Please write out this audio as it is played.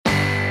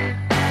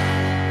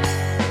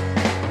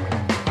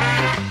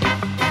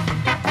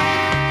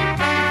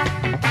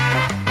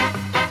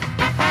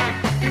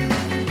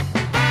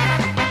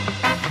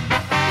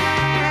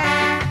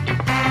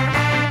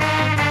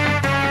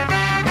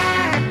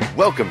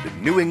Welcome to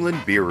New England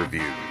Beer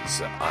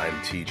Reviews. I'm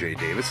TJ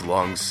Davis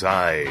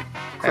alongside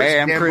Chris Hey,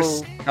 I'm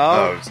Campbell.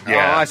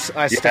 Chris.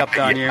 I stepped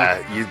on you.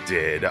 Yeah, you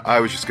did. I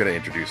was just going to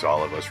introduce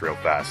all of us real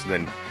fast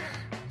and then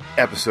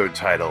episode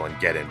title and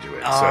get into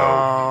it.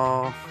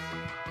 Oh,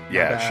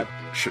 yeah,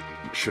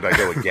 should I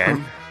go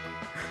again?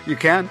 You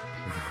can.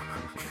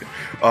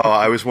 Oh,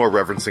 I was more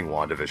referencing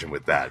WandaVision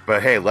with that.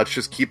 But hey, let's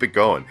just keep it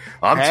going.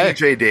 I'm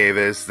TJ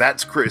Davis.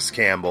 That's Chris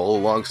Campbell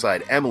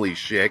alongside Emily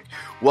Schick.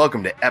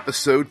 Welcome to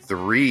episode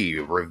 3,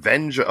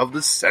 Revenge of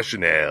the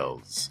Session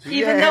Ales.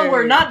 Even though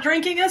we're not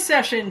drinking a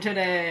session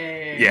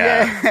today.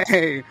 Yeah.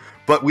 Yay.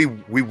 But we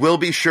will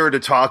be sure to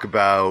talk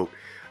about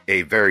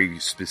a very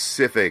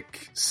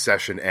specific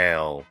session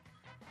ale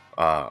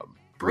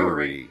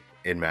brewery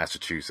in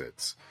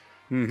Massachusetts.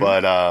 Mm-hmm.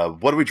 But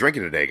what are we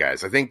drinking today,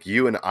 guys? I think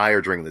you and I are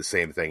drinking the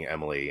same thing,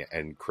 Emily,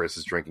 and Chris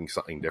is drinking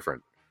something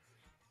different.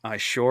 I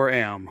sure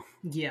am.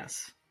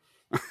 Yes.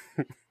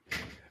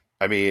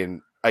 I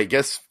mean, I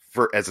guess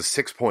as a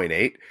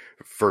 6.8,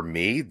 for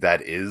me,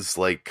 that is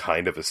like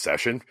kind of a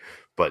session,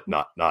 but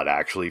not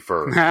actually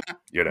for, No,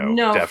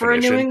 definition. for a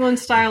New England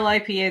style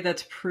IPA,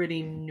 that's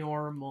pretty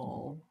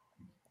normal.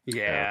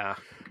 Yeah.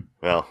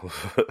 Well,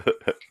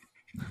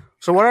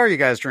 So what are you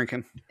guys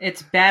drinking?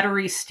 It's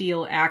Battery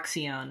Steel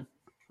Axion.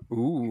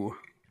 Ooh.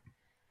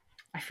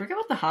 I forget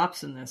what the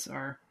hops in this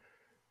are.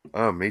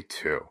 oh, me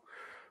too.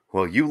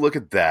 Well, you look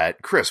at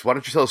that. Chris, why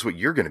don't you tell us what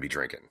you're going to be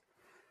drinking?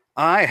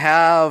 I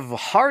have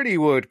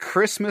Hardywood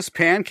Christmas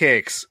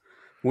Pancakes,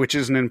 which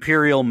is an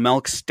Imperial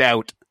Milk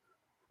Stout.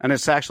 And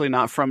it's actually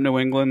not from New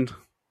England.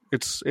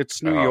 It's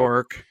New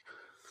York.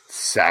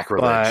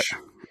 Sacrilege.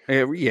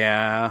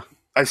 Yeah.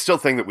 I still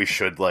think that we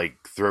should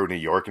throw New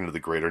York into the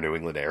greater New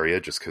England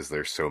area just because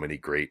there's so many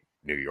great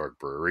New York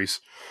breweries.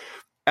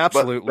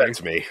 Absolutely. But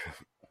that's me.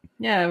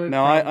 Yeah,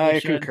 No,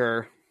 I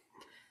concur.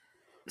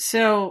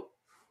 So,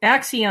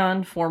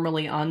 Axion,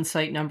 formerly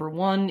On-Site Number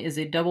 1, is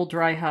a double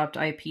dry hopped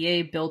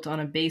IPA built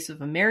on a base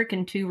of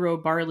American two-row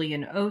barley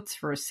and oats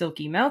for a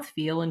silky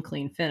mouthfeel and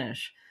clean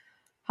finish.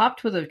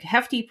 Hopped with a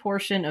hefty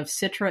portion of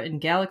Citra and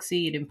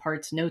Galaxy, it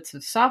imparts notes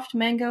of soft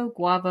mango,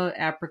 guava,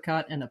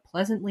 apricot, and a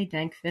pleasantly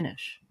dank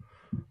finish.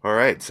 All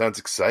right, sounds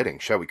exciting.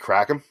 Shall we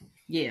crack them?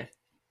 Yeah.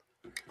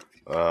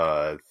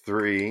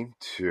 3,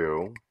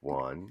 2,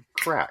 1,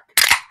 crack.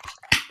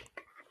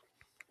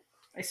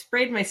 I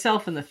sprayed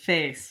myself in the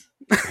face.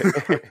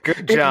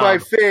 Good In job. my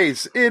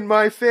face! In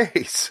my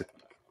face!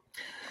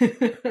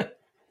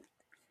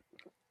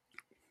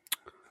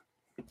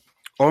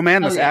 Oh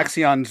man, this yeah.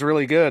 Axion's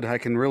really good. I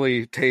can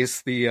really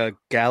taste the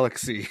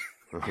Galaxy.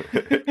 You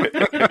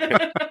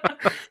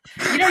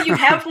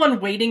have one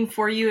waiting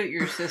for you at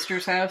your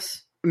sister's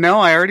house.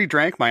 No, I already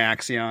drank my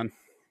Axion.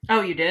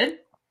 Oh, you did?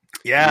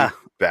 Yeah.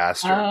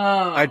 Bastard.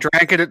 Oh. I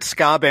drank it at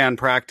ska band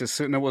practice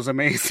and it was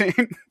amazing.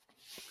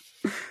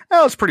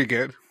 That was pretty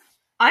good.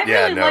 I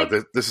yeah, really no,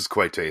 liked... this is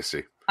quite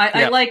tasty.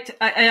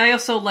 I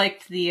also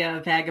liked the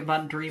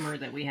Vagabond Dreamer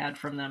that we had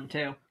from them,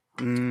 too.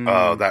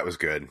 Oh, that was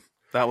good.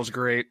 That was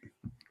great.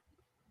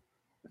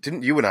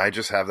 Didn't you and I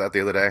just have that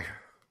the other day?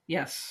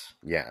 Yes.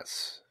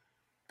 Yes.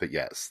 But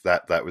yes,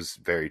 that was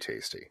very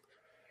tasty.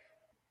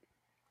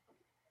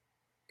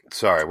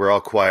 Sorry, we're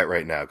all quiet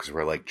right now because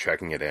we're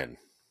checking it in.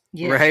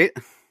 Yeah. Right?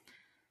 All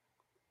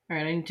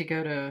right, I need to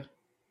go to...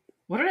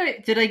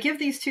 Did I give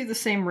these two the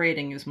same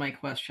rating is my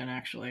question,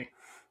 actually.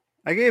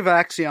 I gave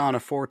Axion a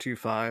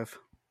 4.25.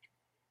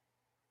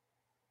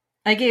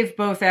 I gave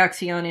both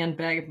Axion and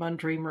Vagabond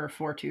Dreamer a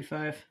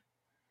 4.25.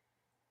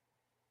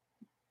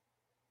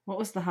 What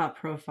was the hop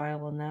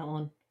profile on that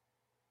one?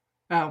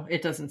 Oh,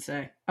 it doesn't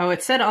say. Oh,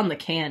 it said on the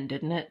can,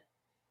 didn't it?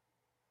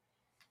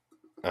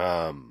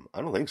 I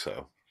don't think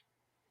so.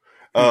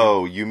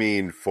 Oh, you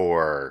mean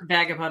for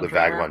Vagabond the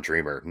Dreamer? Vagabond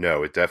Dreamer?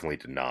 No, it definitely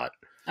did not.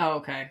 Oh,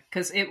 okay.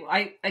 Because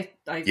I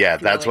Yeah,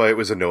 feel that's like... why it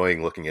was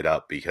annoying looking it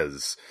up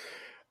because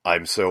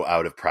I'm so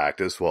out of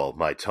practice. Well,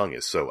 my tongue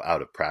is so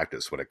out of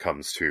practice when it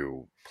comes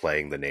to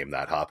playing the Name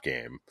That Hop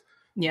game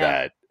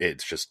that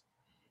it's just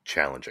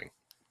challenging.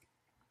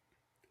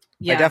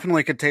 Yeah, I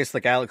definitely could taste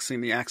the Galaxy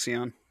in the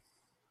Axion.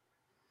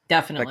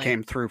 definitely. That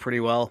came through pretty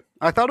well.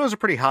 I thought it was a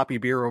pretty hoppy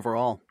beer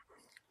overall.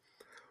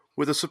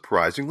 With a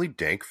surprisingly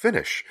dank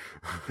finish.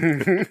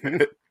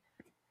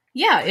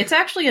 Yeah, it's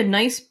actually a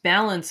nice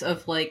balance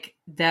of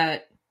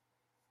that,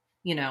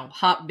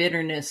 hop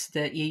bitterness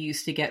that you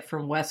used to get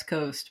from West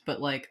Coast, but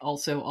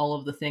also all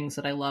of the things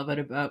that I love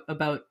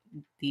about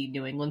the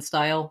New England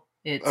style.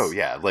 It's Oh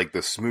yeah,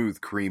 the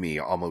smooth, creamy,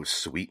 almost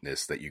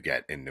sweetness that you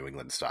get in New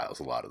England styles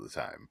a lot of the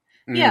time.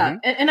 yeah,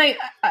 and I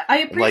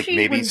appreciate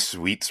Maybe when...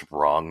 sweet's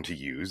wrong to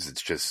use.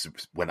 It's just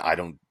when I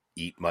don't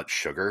eat much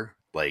sugar,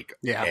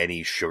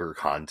 any sugar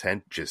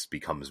content just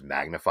becomes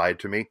magnified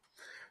to me.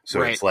 So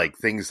Right.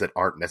 it's things that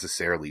aren't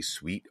necessarily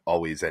sweet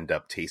always end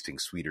up tasting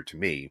sweeter to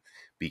me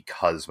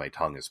because my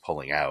tongue is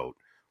pulling out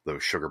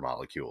those sugar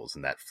molecules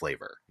and that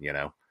flavor,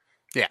 Yeah.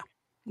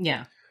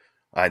 Yeah.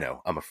 I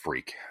know, I'm a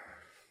freak.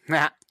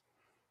 That's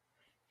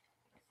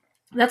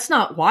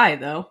not why,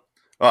 though.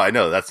 Oh, I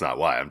know that's not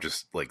why. I'm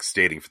just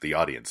stating for the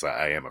audience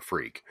I am a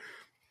freak.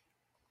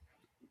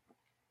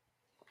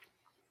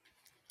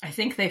 I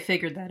think they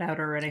figured that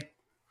out already.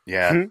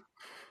 Yeah.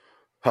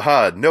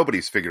 Haha,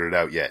 nobody's figured it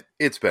out yet.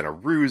 It's been a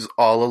ruse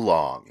all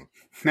along.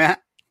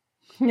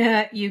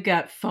 Yeah, you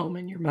got foam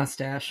in your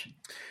mustache.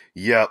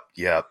 Yep.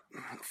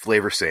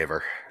 Flavor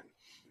saver.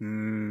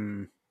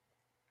 For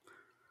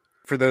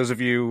those of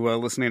you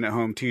listening at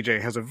home,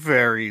 TJ has a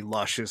very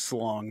luscious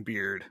long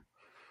beard.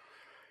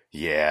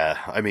 Yeah,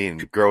 I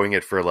mean, growing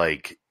it for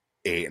like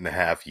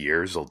 8.5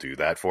 years will do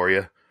that for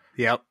you.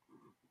 Yep.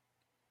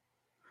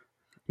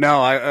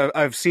 No,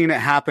 I've seen it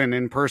happen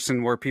in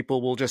person where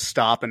people will just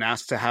stop and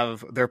ask to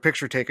have their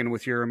picture taken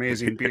with your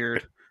amazing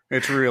beard.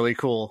 It's really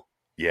cool.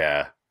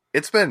 Yeah,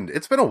 it's been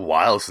a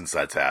while since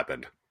that's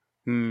happened.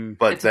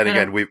 But then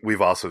again,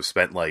 we've also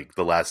spent like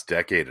the last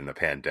decade in a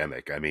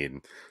pandemic. I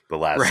mean, the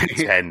last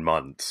 10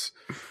 months.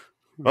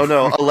 Oh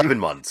no, 11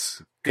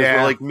 months. Because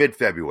we're like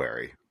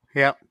mid-February.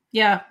 Yep.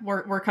 Yeah,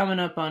 we're coming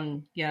up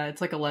on,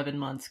 it's like 11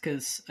 months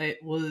because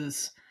it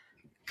was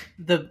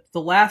the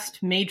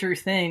last major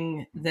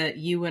thing that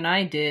you and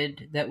I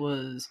did that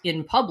was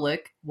in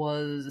public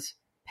was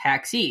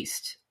PAX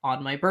East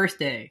on my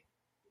birthday.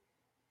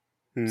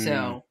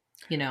 So,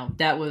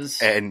 that was...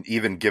 And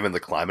even given the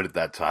climate at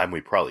that time, we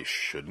probably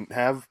shouldn't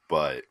have,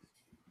 but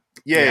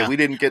we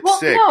didn't get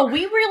sick. No,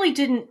 we really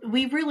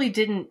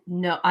didn't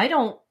know. I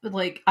don't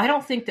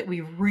think that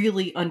we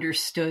really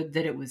understood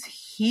that it was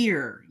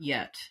here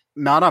yet.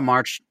 Not on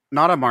March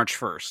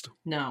 1st.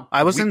 No.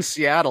 I was in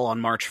Seattle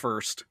on March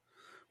 1st,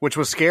 which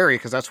was scary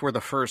because that's where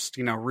the first,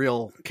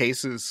 real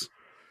cases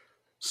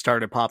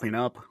started popping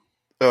up.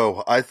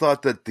 Oh, I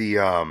thought that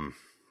the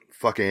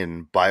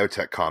fucking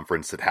biotech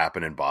conference that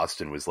happened in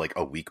Boston was like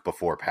a week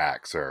before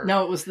PAX, or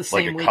no, it was the same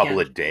like a weekend. couple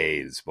of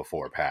days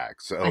before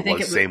PAX. So it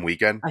was the same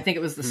weekend? I think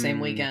it was the same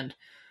weekend.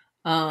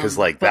 Because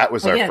that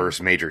was our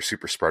first major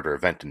super spreader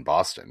event in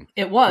Boston.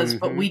 It was,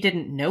 but we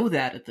didn't know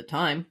that at the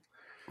time.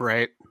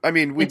 Right. I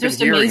mean, we've been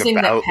hearing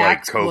about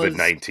like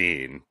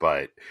COVID-19,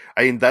 but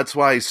I mean, that's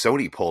why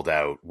Sony pulled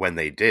out when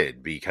they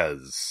did,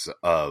 because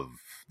of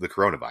the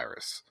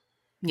coronavirus.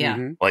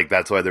 Yeah. Like,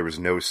 that's why there was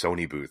no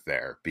Sony booth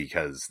there,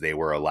 because they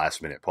were a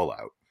last minute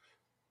pullout.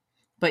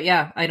 But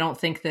yeah, I don't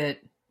think that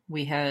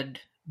we had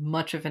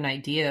much of an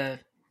idea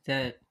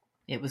that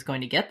it was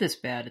going to get this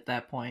bad at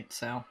that point,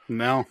 so.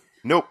 No.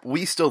 Nope,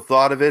 we still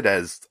thought of it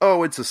as,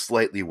 it's a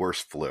slightly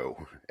worse flu.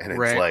 And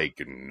it's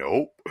like,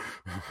 nope.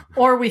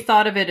 Or we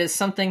thought of it as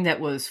something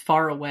that was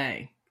far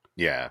away.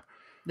 Yeah.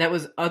 That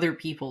was other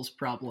people's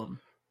problem.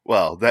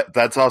 Well,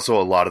 that's also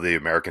a lot of the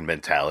American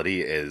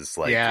mentality is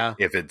like,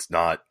 if it's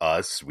not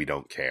us, we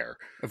don't care.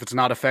 If it's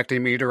not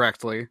affecting me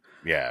directly.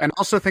 Yeah. And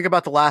also think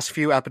about the last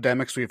few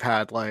epidemics we've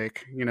had,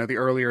 like, the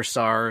earlier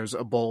SARS,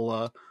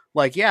 Ebola.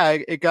 Like,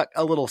 it got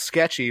a little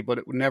sketchy, but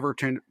it never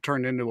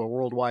turned into a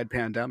worldwide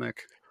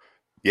pandemic.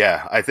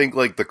 Yeah, I think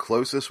like the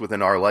closest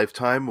within our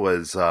lifetime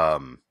was,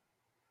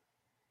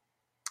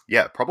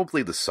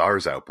 probably the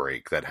SARS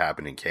outbreak that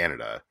happened in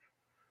Canada.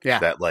 Yeah.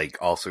 That like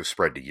also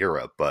spread to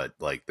Europe, but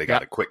like they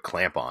got a quick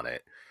clamp on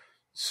it.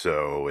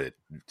 So it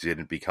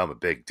didn't become a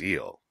big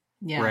deal.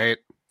 Yeah. Right.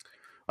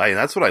 I mean,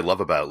 that's what I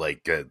love about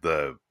like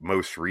the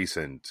most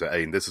recent, I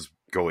mean, this is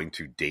going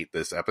to date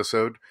this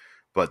episode,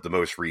 but the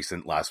most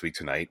recent Last Week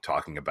Tonight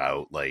talking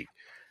about like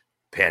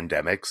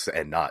pandemics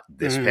and not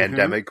this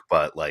pandemic,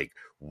 but like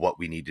what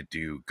we need to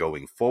do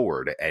going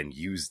forward and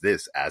use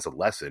this as a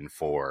lesson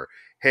for,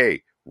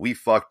 hey, we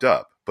fucked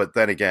up. But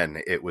then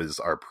again, it was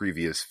our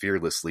previous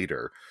fearless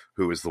leader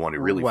who was the one who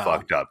really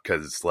fucked up,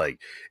 because like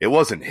it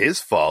wasn't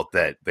his fault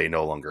that they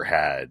no longer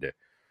had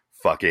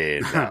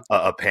fucking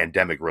a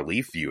pandemic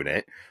relief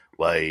unit.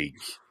 Like,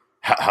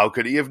 how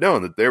could he have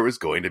known that there was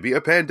going to be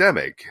a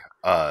pandemic?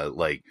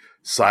 Like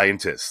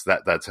scientists,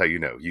 that's how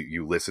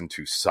you listen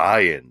to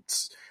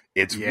science.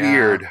 It's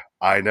weird,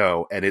 I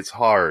know, and it's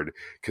hard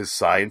because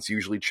science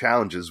usually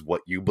challenges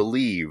what you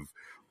believe,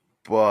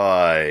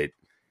 but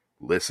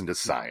listen to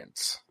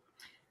science.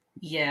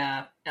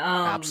 Yeah.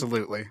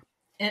 Absolutely.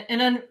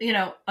 And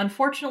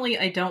unfortunately,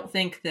 I don't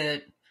think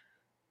that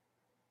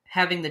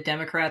having the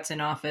Democrats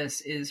in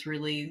office is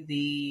really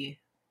the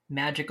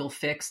magical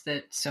fix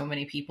that so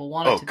many people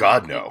want it to be. Oh,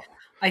 God, no.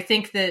 I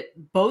think that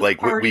both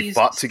parties we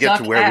fought to get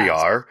to where we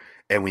are,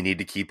 and we need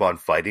to keep on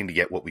fighting to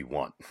get what we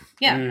want.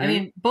 Yeah, I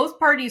mean, both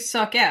parties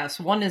suck ass.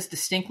 One is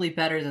distinctly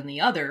better than the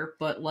other,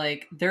 but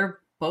like they're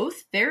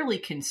both fairly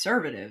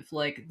conservative.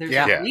 Like there's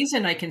a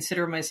reason I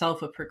consider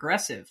myself a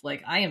progressive.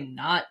 Like I am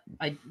not.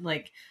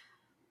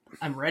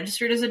 I'm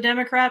registered as a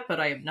Democrat, but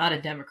I am not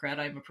a Democrat.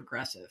 I'm a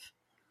progressive.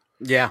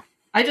 Yeah.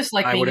 I just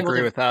like. I would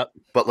agree with that.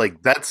 But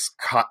like that's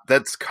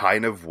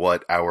kind of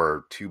what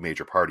our two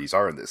major parties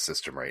are in this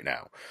system right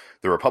now.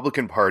 The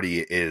Republican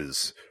Party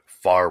is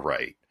far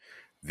right.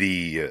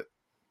 The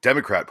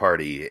Democrat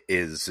Party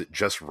is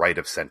just right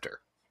of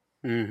center.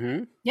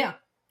 Mm-hmm. Yeah,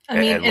 I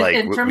mean,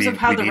 in terms of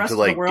how the rest of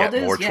the world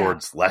is, more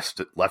towards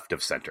left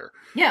of center.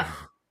 Yeah,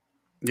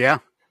 yeah.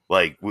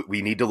 Like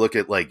we need to look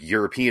at like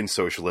European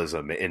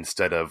socialism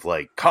instead of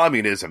like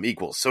communism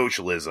equals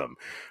socialism.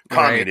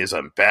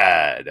 Communism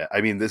bad. I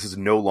mean, this is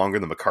no longer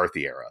the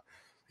McCarthy era.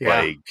 Yeah.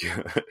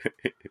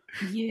 Like,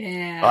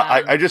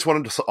 Yeah. I just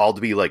wanted us all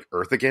to be like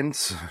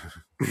Earthicans.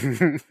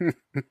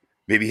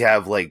 Maybe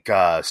have like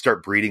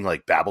start breeding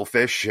like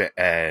babblefish,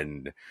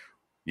 and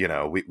you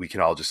know, we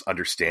can all just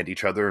understand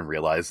each other and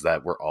realize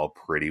that we're all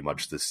pretty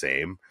much the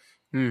same.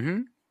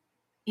 Mm-hmm.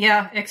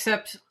 Yeah,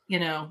 except, you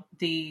know,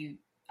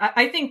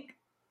 I think,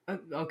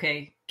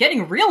 okay,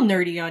 getting real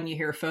nerdy on you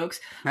here, folks.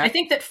 I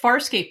think that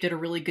Farscape did a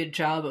really good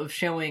job of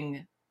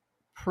showing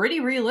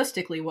pretty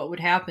realistically what would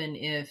happen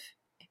if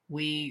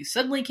we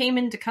suddenly came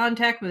into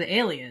contact with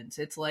aliens.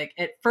 It's like,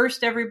 at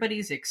first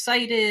everybody's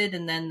excited,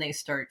 and then they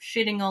start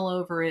shitting all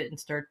over it and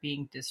start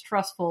being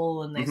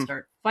distrustful, and they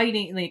start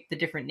fighting, like the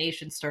different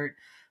nations start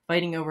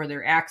fighting over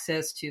their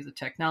access to the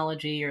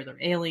technology or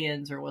their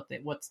aliens, or what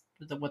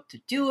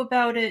to do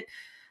about it.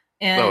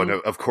 And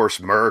of course,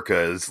 America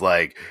is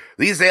like,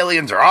 these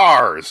aliens are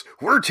ours.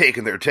 We're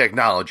taking their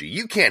technology.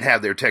 You can't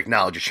have their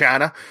technology,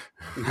 China.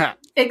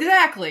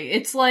 Exactly.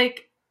 It's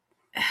like,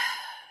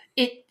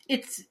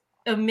 it's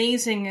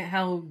amazing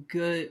how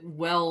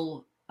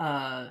well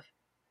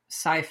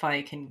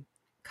sci-fi can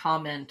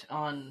comment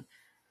on.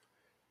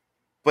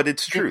 But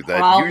it's true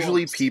that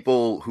usually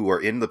people who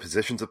are in the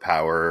positions of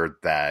power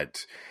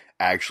that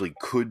actually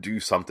could do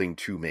something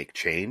to make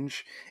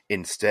change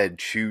instead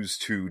choose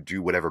to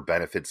do whatever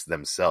benefits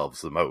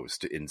themselves the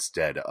most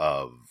instead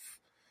of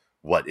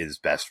what is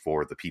best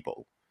for the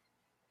people.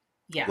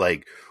 Yeah.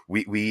 Like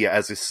we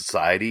as a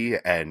society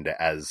and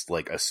as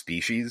like a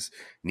species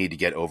need to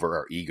get over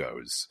our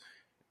egos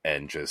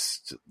and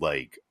just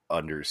like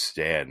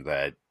understand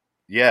that,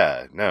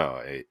 yeah,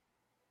 no,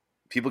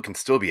 people can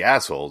still be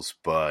assholes,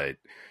 but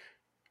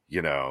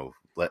you know,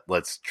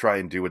 let's try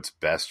and do what's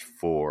best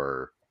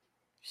for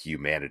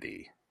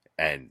humanity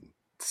and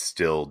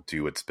still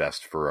do its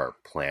best for our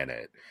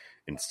planet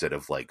instead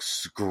of like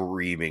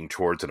screaming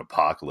towards an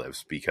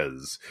apocalypse,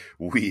 because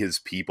we as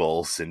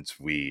people, since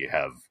we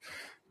have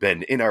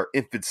been in our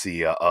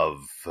infancy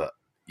of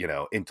you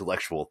know,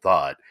 intellectual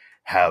thought,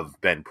 have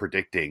been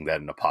predicting that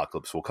an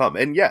apocalypse will come.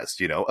 And yes,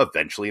 you know,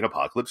 eventually an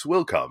apocalypse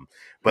will come,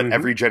 but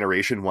every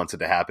generation wants it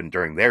to happen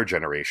during their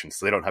generation,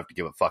 so they don't have to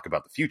give a fuck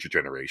about the future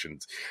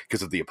generations,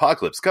 because if the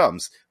apocalypse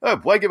comes,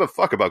 why give a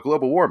fuck about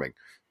global warming?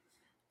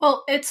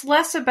 Well, it's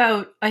less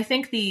about, I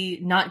think the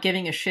not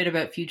giving a shit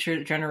about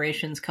future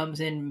generations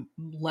comes in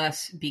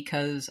less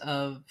because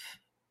of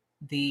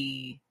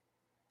the,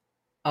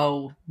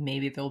 oh,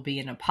 maybe there'll be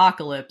an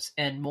apocalypse,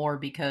 and more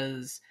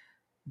because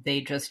they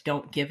just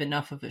don't give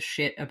enough of a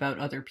shit about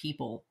other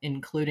people,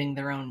 including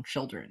their own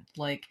children.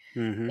 Like,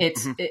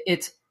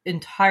 it's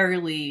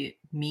entirely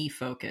me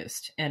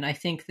focused. And I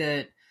think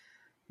that,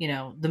 you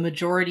know, the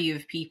majority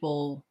of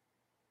people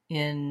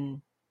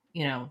in,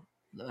 you know,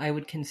 I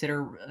would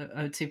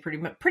say pretty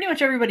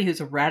much everybody who's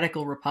a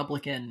radical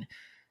Republican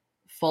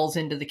falls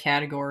into the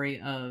category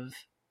of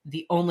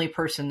the only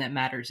person that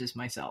matters is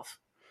myself.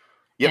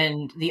 Yep.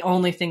 And the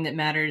only thing that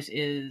matters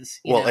is,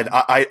 and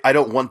I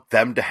don't want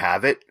them to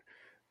have it,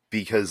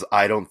 because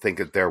I don't think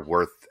that they're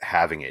worth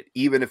having it.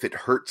 Even if it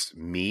hurts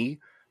me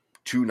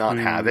to not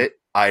have it,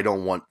 I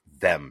don't want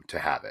them to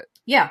have it.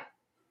 Yeah.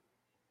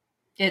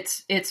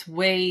 Yeah.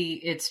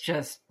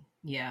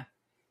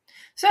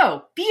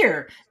 So,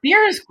 beer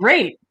is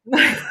great.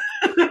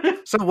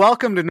 So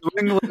welcome to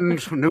New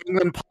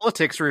England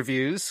politics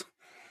reviews.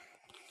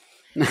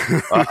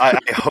 I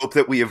hope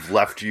that we have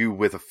left you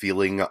with a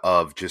feeling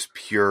of just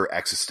pure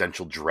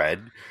existential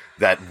dread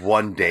that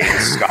one day the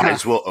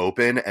skies will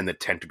open and the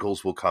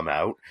tentacles will come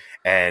out,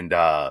 and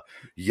Yub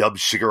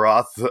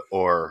Shigaroth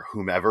or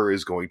whomever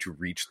is going to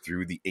reach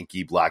through the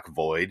inky black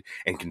void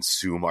and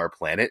consume our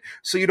planet,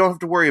 so you don't have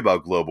to worry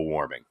about global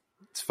warming.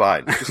 It's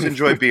fine. Just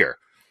enjoy beer.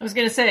 I was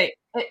going to say,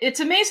 it's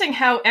amazing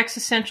how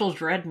existential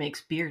dread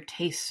makes beer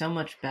taste so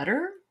much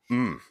better.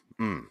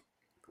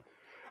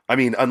 I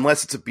mean,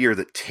 unless it's a beer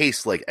that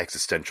tastes like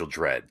existential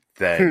dread,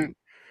 then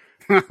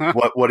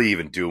what are you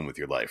even doing with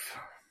your life?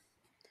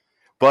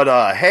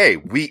 But hey,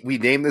 we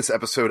named this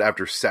episode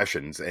after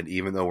Sessions, and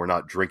even though we're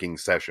not drinking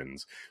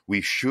Sessions, we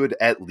should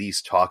at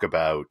least talk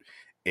about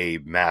a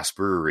mass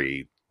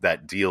brewery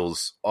that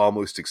deals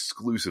almost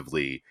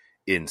exclusively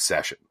in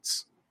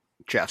Sessions.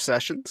 Jeff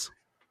Sessions?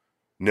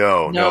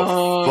 No.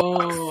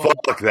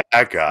 Fuck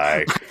that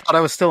guy. I thought I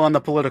was still on the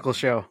political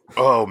show.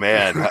 Oh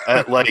man,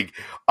 I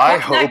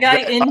hope that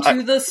guy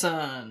into the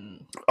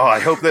sun. Oh, I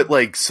hope that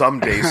like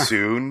someday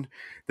soon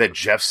that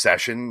Jeff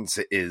Sessions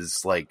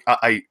is like,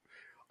 I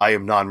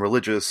am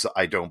non-religious.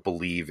 I don't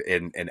believe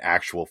in an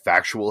actual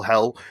factual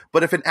hell,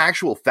 but if an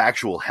actual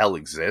factual hell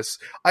exists,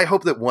 I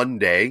hope that one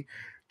day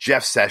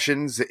Jeff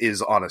Sessions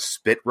is on a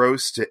spit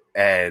roast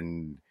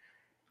and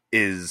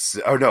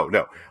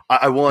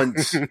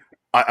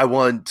I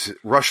want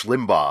Rush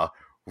Limbaugh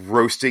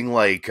roasting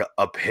like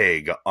a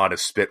pig on a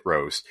spit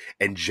roast,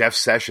 and Jeff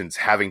Sessions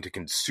having to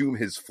consume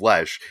his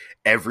flesh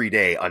every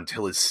day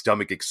until his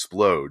stomach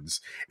explodes,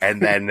 and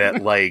then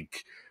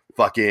like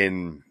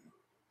fucking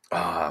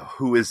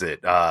who is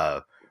it?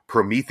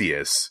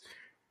 Prometheus.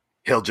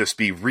 He'll just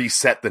be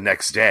reset the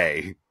next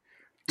day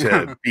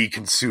to be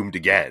consumed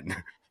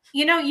again.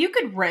 You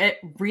could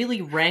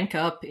really rank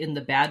up in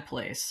the bad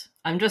place.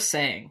 I'm just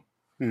saying.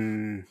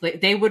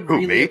 They would Who,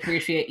 really me?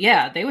 appreciate.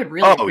 Yeah, they would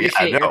really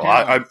appreciate your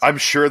talents. I'm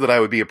sure that I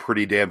would be a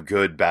pretty damn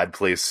good bad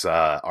place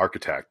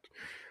architect.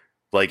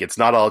 Like, it's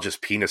not all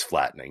just penis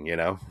flattening, you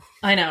know?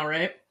 I know,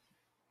 right?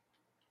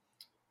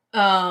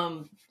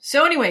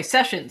 So anyway,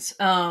 sessions.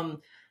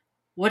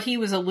 What he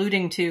was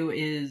alluding to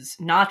is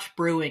Notch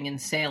Brewing in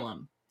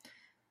Salem.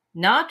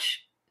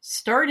 Notch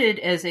started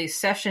as a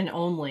session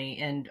only,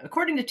 and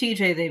according to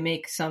TJ, they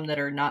make some that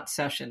are not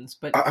sessions.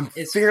 But I'm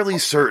fairly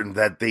certain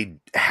that they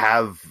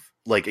have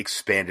like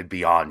expanded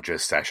beyond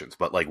just sessions,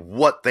 but like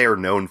what they're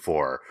known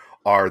for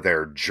are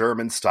their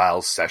German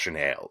style session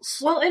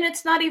ales. Well, and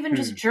it's not even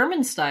just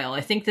German style. I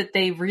think that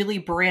they really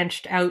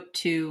branched out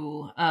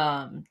to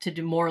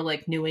do more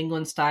like New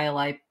England style,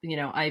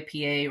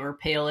 IPA or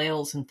pale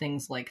ales and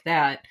things like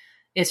that.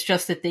 It's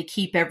just that they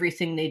keep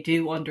everything they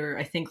do under,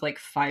 I think, like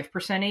 5%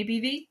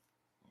 ABV.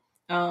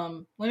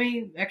 Let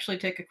me actually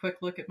take a quick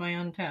look at my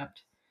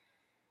Untapped.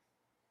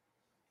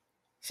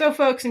 So,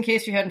 folks, in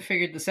case you hadn't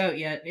figured this out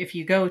yet, if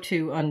you go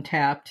to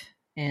Untapped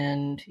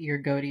and you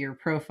go to your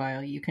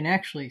profile, you can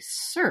actually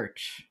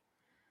search.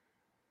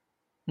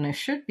 And I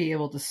should be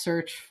able to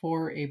search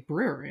for a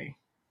brewery.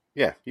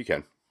 Yeah, you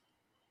can.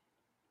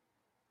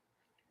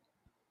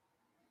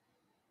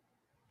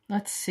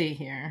 Let's see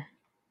here.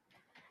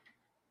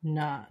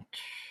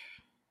 Notch.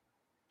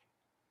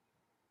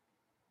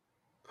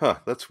 Huh,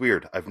 that's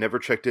weird. I've never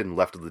checked in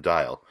Left of the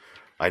Dial.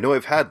 I know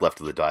I've had Left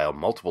of the Dial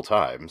multiple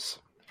times.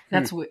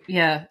 That's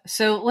yeah.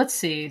 So let's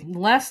see. The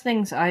last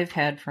things I've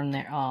had from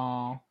there.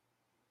 Oh,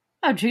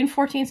 June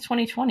 14th,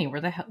 2020.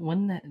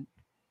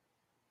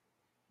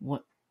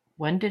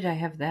 When did I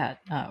have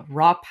that?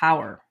 Raw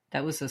Power.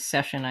 That was a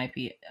session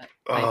IPA.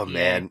 Oh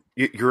man,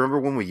 you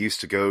remember when we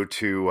used to go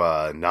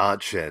to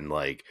Notch and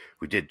like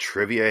we did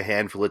trivia a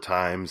handful of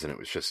times, and it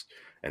was just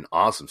an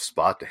awesome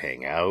spot to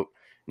hang out.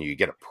 And you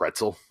get a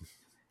pretzel.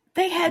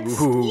 They had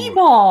skee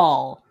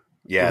ball.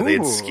 Yeah, they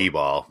had skee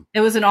ball.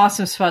 It was an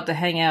awesome spot to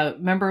hang out.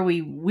 Remember,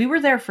 we were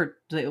there for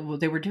they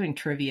were doing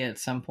trivia at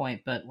some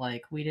point, but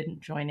like we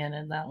didn't join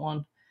in that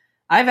one.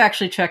 I've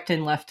actually checked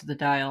in Left of the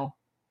Dial.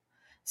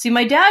 See,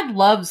 my dad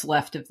loves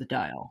Left of the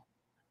Dial,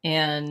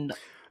 and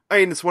I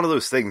mean, it's one of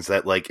those things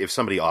that like if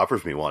somebody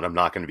offers me one, I'm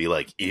not going to be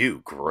like,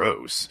 "Ew,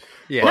 gross."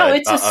 Yeah, no,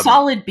 it's a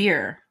solid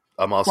beer.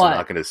 I'm also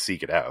not going to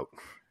seek it out.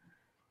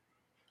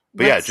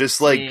 But yeah,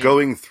 just like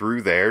going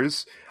through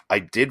theirs. I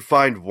did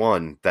find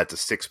one that's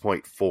a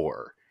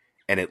 6.4,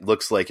 and it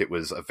looks like it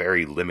was a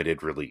very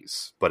limited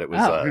release, but it was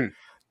a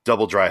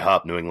double dry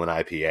hop New England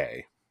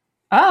IPA.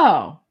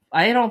 Oh,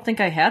 I don't think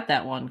I had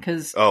that one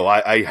because. Oh,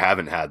 I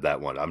haven't had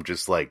that one. I'm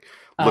just like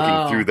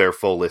looking through their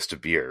full list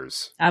of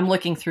beers. I'm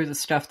looking through the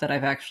stuff that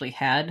I've actually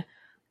had.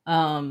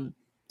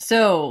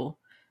 So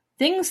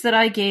things that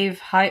I gave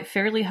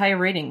fairly high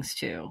ratings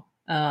to.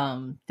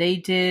 They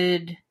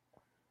did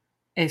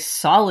a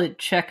solid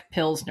Czech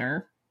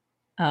Pilsner.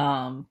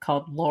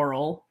 Called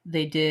Laurel.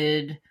 They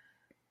did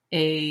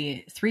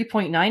a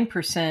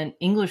 3.9%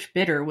 English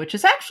bitter, which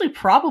is actually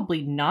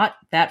probably not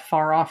that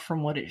far off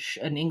from what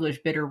an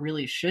English bitter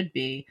really should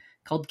be,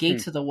 called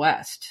Gates of the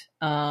West.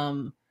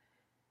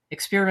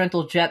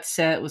 Experimental Jet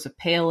Set was a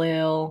pale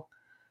ale.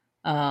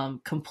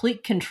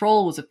 Complete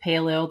Control was a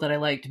pale ale that I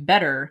liked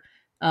better.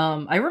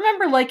 I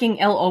remember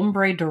liking El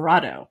Hombre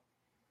Dorado.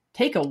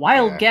 Take a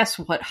wild guess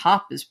what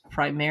hop is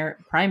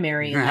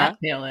primary in that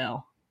pale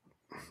ale.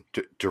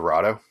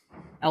 Dorado?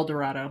 El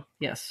Dorado,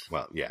 yes.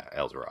 Well, yeah,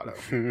 El Dorado.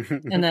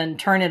 And then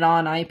Turn It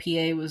On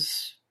IPA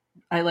was...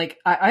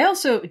 I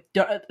also...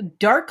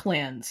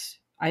 Darklands,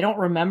 I don't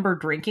remember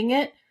drinking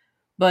it,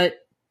 but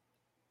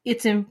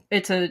it's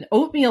an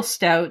oatmeal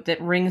stout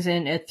that rings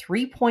in at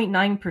 3.9%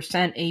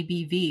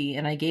 ABV,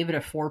 and I gave it a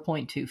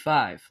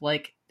 4.25.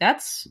 Like,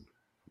 that's...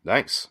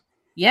 Nice.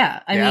 Yeah,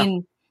 I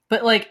mean...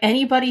 But, like,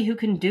 anybody who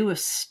can do a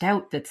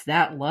stout that's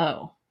that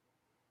low...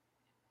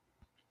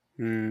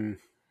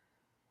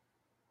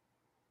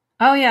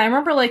 Oh, yeah, I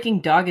remember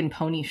liking Dog and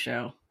Pony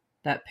Show,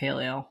 that pale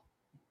ale.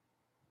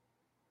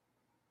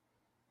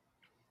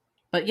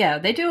 But yeah,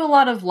 they do a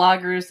lot of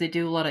lagers, they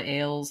do a lot of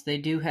ales,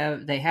 they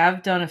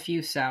have done a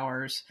few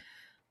sours,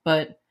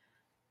 but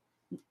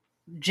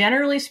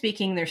generally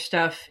speaking, their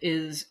stuff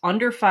is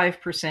under 5%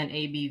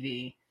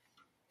 ABV,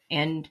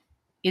 and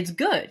it's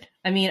good.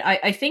 I mean,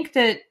 I think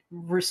that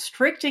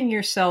restricting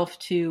yourself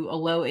to a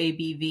low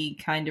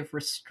ABV kind of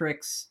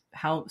restricts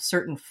how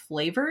certain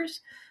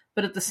flavors,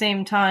 but at the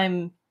same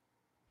time,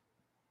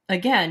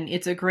 again,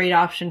 it's a great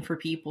option for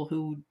people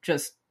who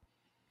just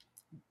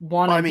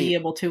want to be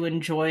able to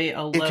enjoy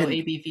a low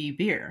ABV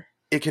beer.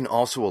 It can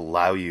also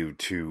allow you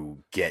to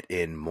get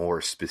in more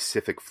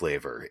specific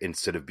flavor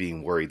instead of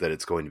being worried that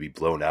it's going to be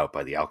blown out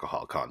by the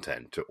alcohol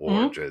content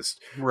or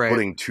just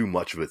putting too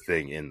much of a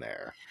thing in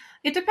there.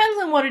 It depends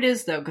on what it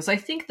is, though, because I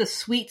think the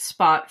sweet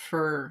spot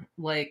for,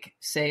 like,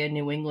 say, a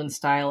New England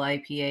style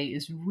IPA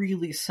is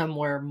really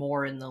somewhere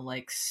more in the,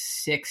 like,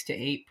 6 to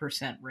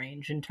 8%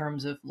 range in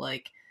terms of,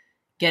 like,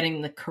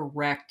 getting the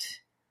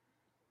correct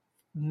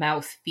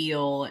mouth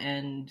feel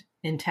and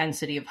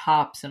intensity of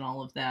hops and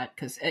all of that,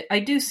 because I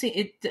do see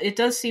it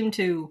does seem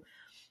to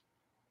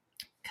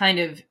kind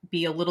of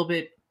be a little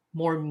bit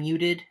more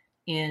muted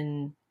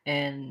in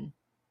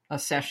a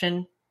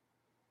session,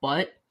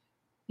 but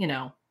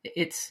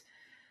it's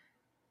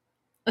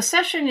a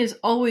session is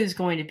always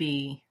going to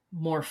be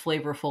more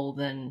flavorful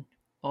than,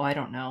 I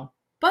don't know,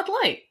 Bud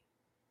Light.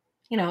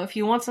 If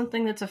you want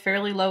something that's a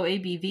fairly low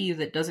ABV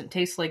that doesn't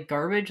taste like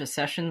garbage, a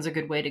session's a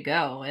good way to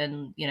go.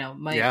 And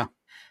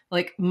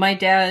my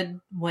dad,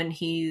 when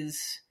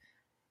he's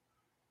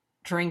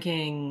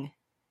drinking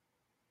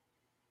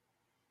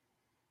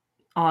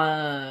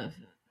at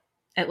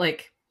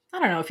like, I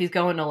don't know, if he's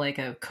going to like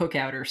a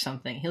cookout or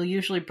something, he'll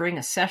usually bring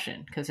a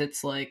session because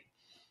it's like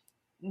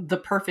the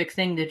perfect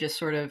thing to just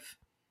sort of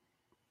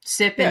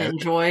sip and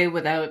enjoy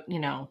without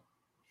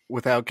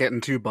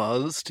getting too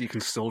buzzed. You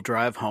can still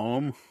drive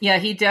home. Yeah,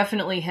 he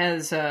definitely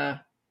has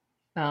a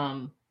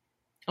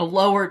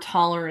lower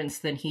tolerance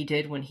than he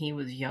did when he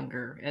was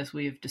younger, as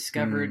we've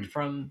discovered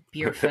from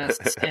beer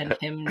fests and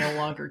him no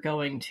longer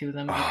going to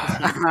them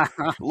because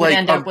he would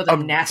end up with a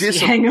nasty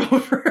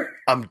hangover.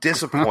 I'm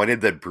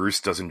disappointed that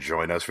Bruce doesn't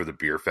join us for the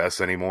beer fest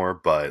anymore,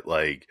 but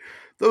like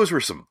those were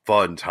some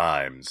fun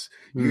times.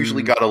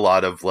 Usually got a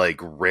lot of like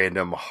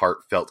random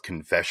heartfelt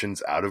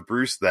confessions out of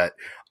Bruce that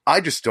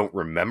I just don't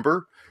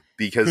remember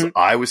because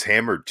I was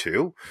hammered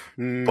too.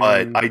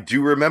 But I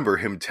do remember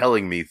him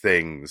telling me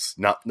things,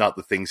 not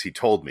the things he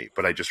told me,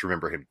 but I just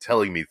remember him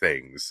telling me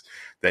things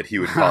that he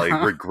would probably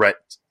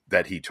regret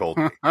that he told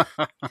me.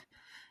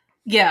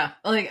 Yeah,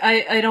 like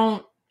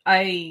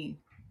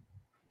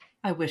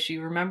I wish he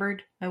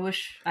remembered.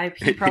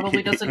 He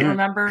probably doesn't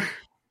remember.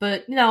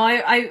 But no,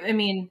 I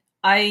mean,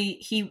 do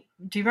you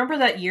remember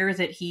that year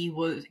that he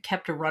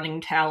kept a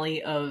running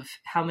tally of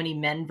how many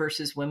men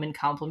versus women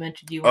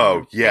complimented you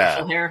on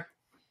facial hair?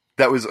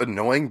 That was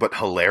annoying but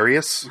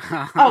hilarious.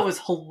 Oh, it was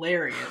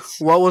hilarious.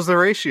 What was the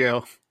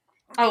ratio?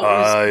 Oh, it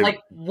was like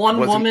one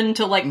woman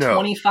to like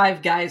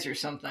 25 guys or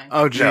something.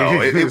 Oh, geez.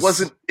 No,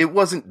 it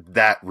wasn't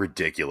that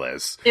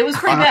ridiculous. It was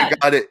pretty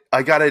bad.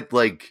 I got it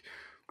like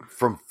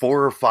from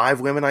 4 or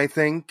 5 women, I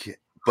think.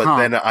 But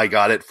then I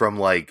got it from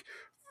like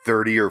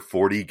 30 or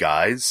 40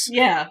 guys.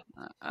 Yeah.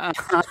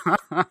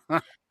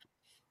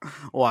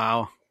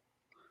 Wow.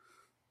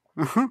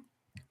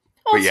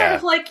 Well, it's sort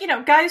of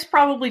like, guys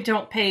probably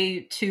don't pay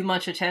too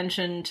much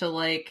attention to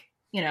like,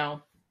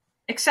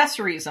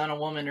 accessories on a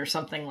woman or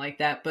something like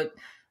that. But,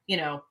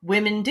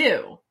 women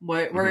do.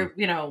 Where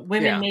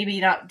women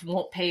maybe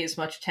won't pay as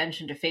much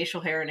attention to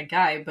facial hair in a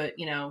guy, but,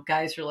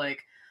 guys are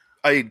like,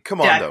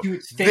 come on, though.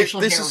 This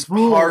is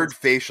hard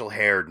facial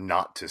hair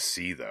not to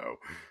see, though.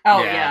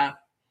 Oh, yeah.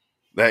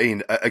 I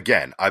mean,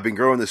 again, I've been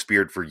growing this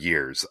beard for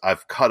years.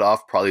 I've cut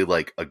off probably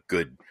like a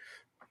good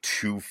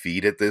 2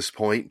 feet at this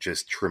point,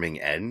 just trimming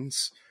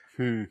ends.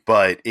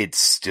 But it's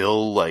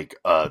still like,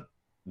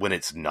 when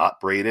it's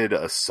not braided,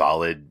 a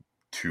solid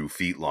 2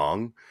 feet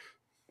long.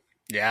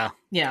 Yeah.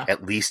 Yeah.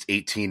 At least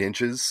 18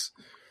 inches,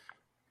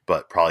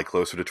 but probably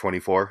closer to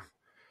 24.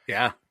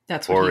 Yeah.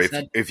 That's what he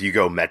said. If you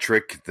go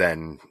metric,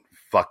 then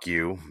fuck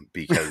you,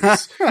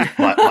 because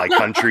my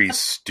country's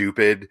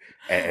stupid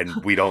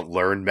and we don't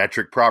learn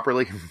metric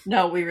properly.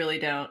 No, we really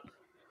don't.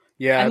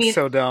 Yeah, it's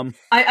so dumb.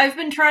 I've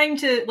been trying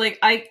to, like,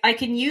 I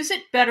can use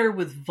it better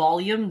with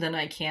volume than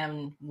I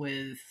can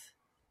with,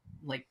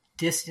 like,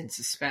 distance,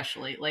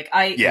 especially. Like,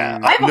 I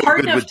have a hard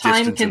enough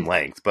time distance and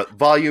length, but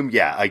volume,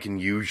 I can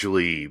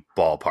usually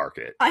ballpark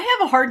it. I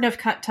have a hard enough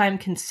time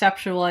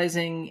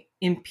conceptualizing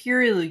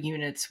imperial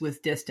units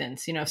with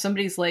distance.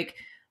 Somebody's like,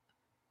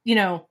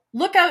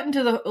 look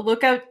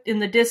out in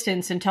the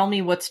distance and tell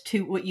me what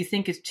you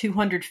think is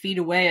 200 feet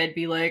away. I'd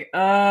be like,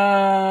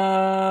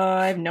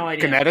 I have no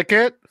idea.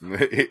 Connecticut?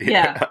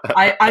 Yeah,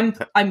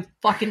 I'm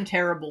fucking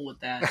terrible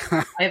with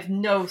that. I have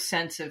no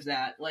sense of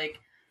that. Like,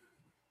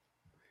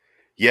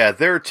 yeah,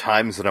 there are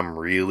times that I'm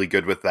really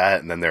good with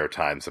that, and then there are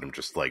times that I'm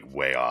just like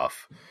way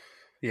off.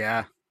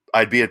 Yeah,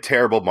 I'd be a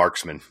terrible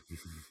marksman.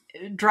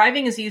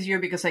 Driving is easier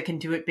because I can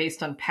do it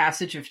based on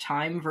passage of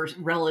time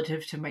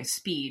relative to my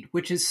speed,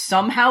 which is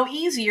somehow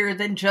easier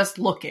than just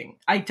looking.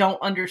 I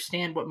don't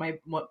understand what my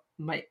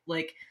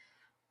like.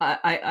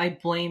 I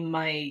blame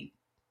my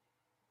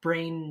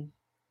brain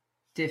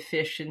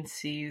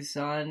deficiencies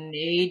on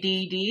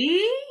ADD.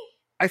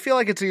 I feel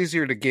like it's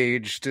easier to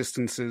gauge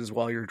distances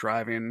while you're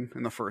driving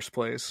in the first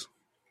place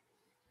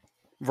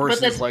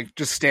versus like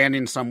just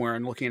standing somewhere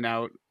and looking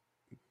out.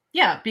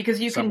 Yeah, because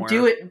you somewhere. Can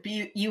do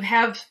it. You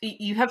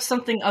have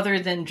something other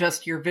than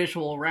just your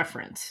visual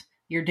reference.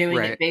 You're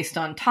doing it based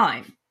on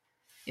time,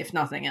 if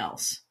nothing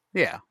else.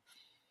 Yeah.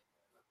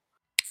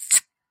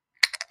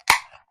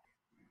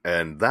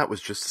 And that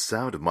was just the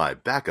sound of my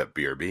backup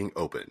beer being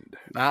opened.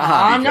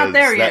 I'm not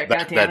there yet.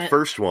 That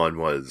first one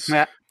was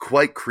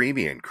quite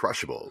creamy and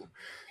crushable.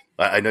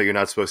 I know you're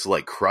not supposed to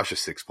like crush a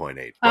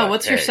 6.8. Oh,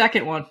 what's your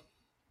second one?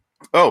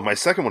 Oh, my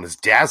second one is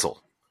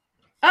Dazzle.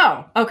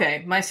 Oh,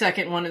 okay. My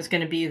second one is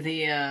going to be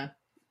the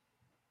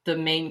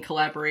main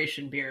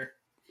collaboration beer.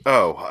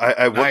 Oh,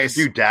 I wanted Nice.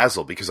 to do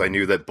Dazzle because I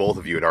knew that both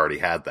of you had already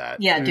had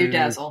that. Yeah, do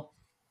Dazzle.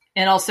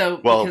 And also,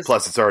 Well, because,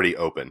 plus it's already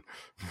open.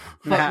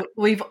 but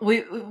we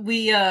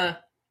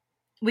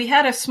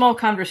had a small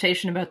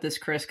conversation about this,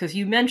 Chris, because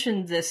you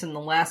mentioned this in the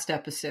last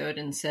episode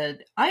and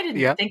said I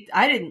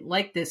didn't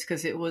like this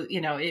because it was,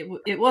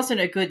 it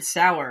wasn't a good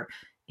sour.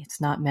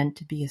 It's not meant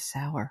to be a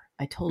sour.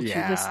 I told you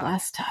this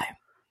last time.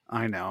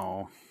 I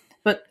know.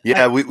 But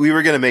yeah, we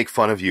were going to make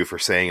fun of you for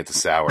saying it's a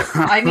sour.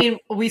 I mean,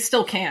 we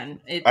still can.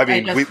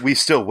 We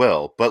still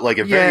will, but like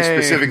it very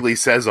specifically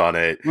says on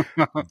it,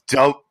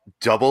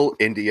 double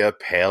India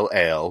Pale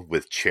Ale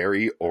with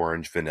cherry,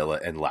 orange, vanilla,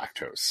 and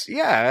lactose.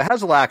 Yeah, it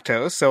has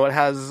lactose, so it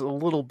has a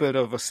little bit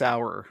of a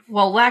sour.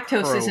 Well,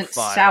 lactose profile. isn't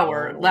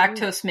sour.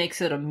 Lactose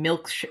makes it a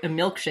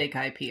milkshake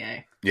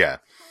IPA. Yeah.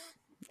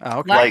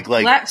 Oh, okay.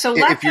 So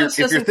if you're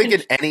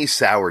thinking any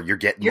sour, you're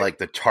getting like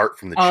the tart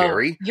from the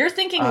cherry. You're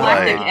thinking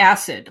lactic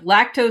acid.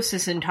 Lactose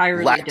is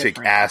entirely lactic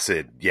different.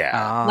 acid. Yeah.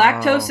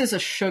 Lactose is a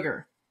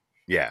sugar.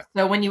 Yeah.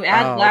 So when you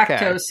add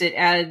lactose, it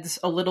adds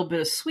a little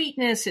bit of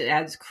sweetness. It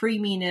adds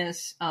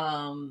creaminess.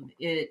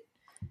 It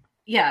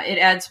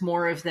adds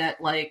more of that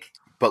like.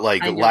 But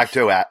like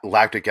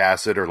lactic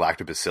acid or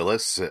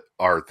lactobacillus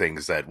are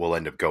things that will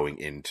end up going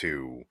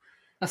into.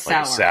 A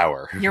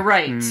sour. You're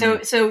right.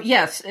 So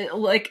yes,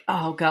 like,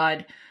 oh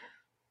God,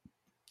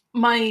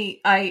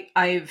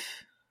 I've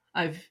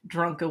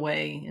drunk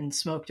away and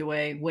smoked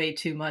away way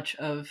too much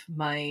of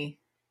my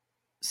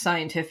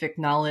scientific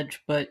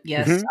knowledge. But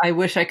yes, I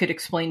wish I could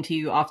explain to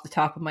you off the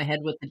top of my head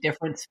what the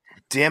difference.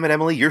 Damn it,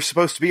 Emily, you're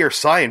supposed to be our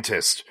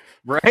scientist,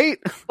 right?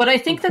 But I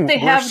think that they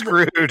have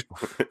screwed.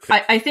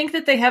 I think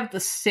that they have the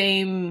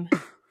same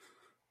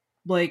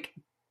like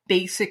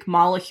basic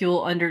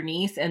molecule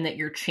underneath, and that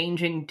you're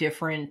changing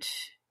different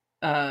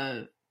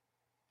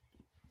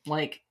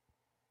like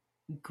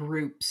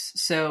groups.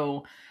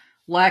 So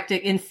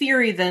lactic in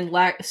theory then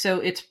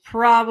so it's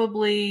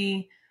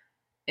probably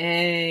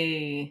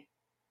a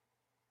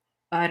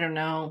I don't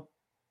know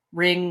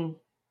ring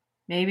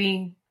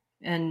maybe,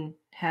 and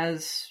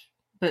has,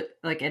 but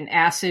like an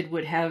acid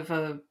would have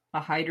a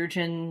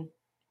hydrogen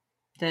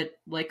that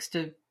likes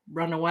to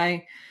run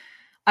away.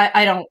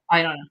 I don't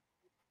know.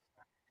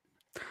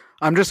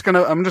 I'm just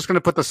gonna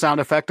put the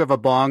sound effect of a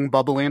bong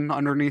bubbling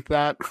underneath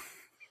that.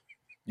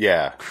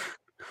 Yeah,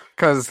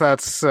 because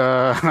that's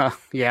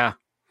yeah.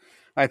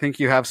 I think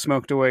you have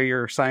smoked away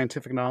your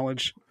scientific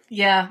knowledge.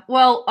 Yeah.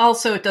 Well,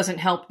 also it doesn't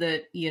help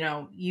that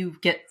you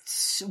get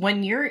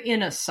when you're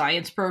in a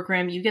science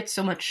program, you get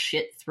so much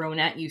shit thrown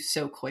at you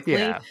so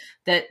quickly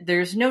that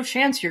there's no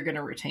chance you're going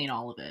to retain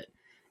all of it.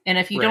 And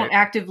if you don't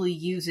actively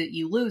use it,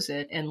 you lose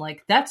it. And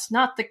like that's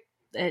not the.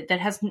 That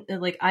has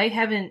like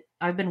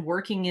I've been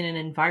working in an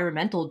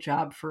environmental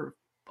job for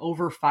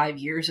over 5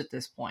 years at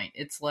this point.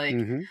 It's like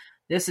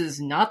this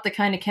is not the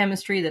kind of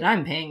chemistry that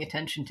I'm paying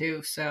attention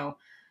to. So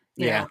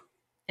you know,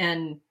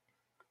 and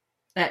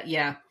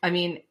I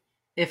mean,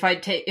 if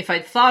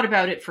I'd thought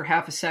about it for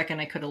half a second,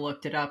 I could have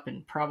looked it up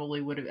and probably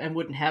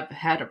wouldn't have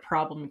had a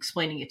problem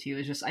explaining it to you.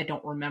 It's just I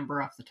don't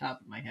remember off the top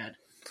of my head.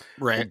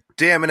 Right. Well,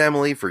 damn it,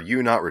 Emily, for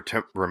you not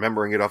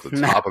remembering it off the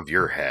top of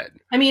your head.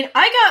 I mean,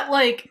 I got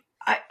like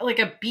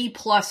a B+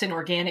 in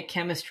organic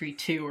chemistry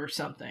 2 or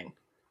something.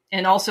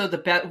 And also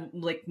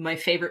my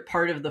favorite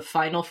part of the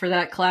final for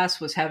that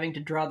class was having to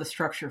draw the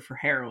structure for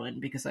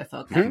heroin because I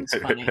thought that was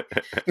funny.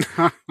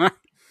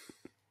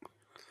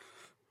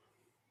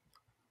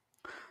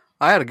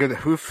 I had a good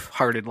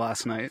Hoof-Hearted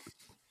last night.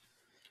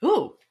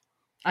 Ooh,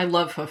 I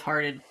love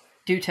Hoof-Hearted.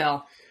 Do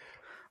tell.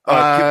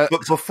 But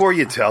before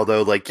you tell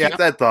though, like keep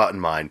that thought in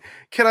mind.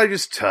 Can I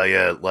just tell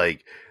you,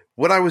 like,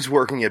 when I was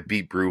working at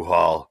Beat Brew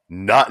Hall,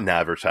 not an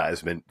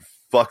advertisement,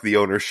 fuck the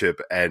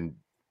ownership and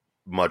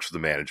much of the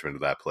management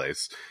of that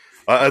place.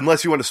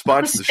 Unless you want to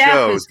sponsor the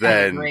show,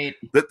 then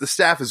the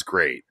staff is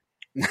great.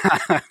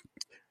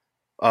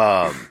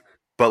 But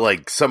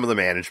like some of the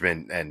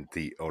management and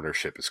the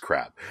ownership is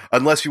crap.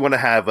 Unless you want to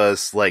have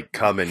us like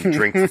come and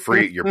drink for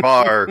free at your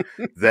bar,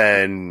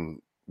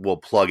 then we'll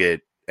plug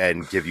it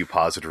and give you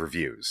positive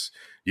reviews.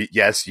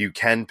 Yes, you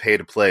can pay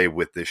to play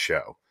with this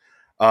show.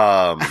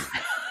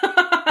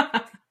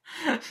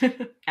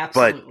 Absolutely.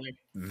 But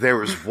there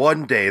was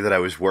one day that I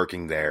was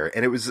working there,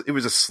 and it was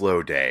a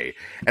slow day,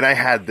 and I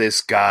had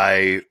this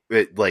guy,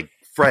 like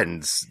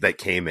friends that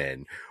came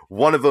in.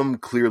 One of them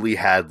clearly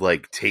had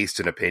like taste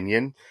and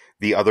opinion.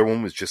 The other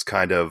one was just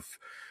kind of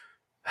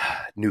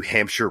New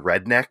Hampshire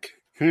redneck.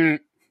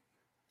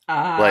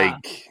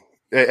 Like,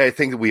 I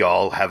think that we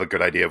all have a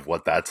good idea of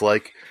what that's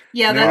like.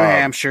 Yeah, New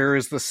Hampshire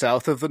is the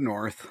south of the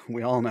north.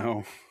 We all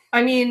know.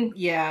 I mean,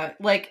 yeah,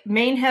 like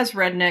Maine has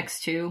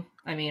rednecks too.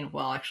 I mean,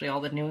 well, actually, all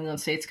the New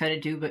England states kind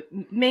of do, but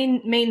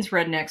Maine's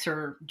rednecks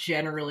are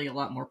generally a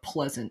lot more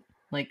pleasant.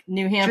 Like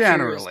New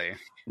Hampshire,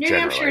 New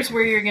Hampshire is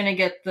where you're going to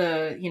get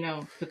the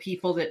the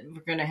people that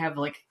are going to have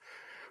like.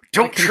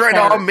 Don't tread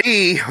on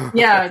me.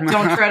 Yeah,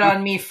 don't tread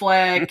on me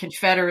flag,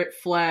 Confederate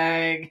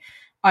flag.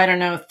 I don't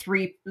know,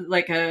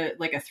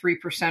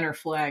 3%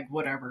 flag,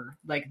 whatever,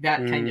 like that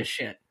kind of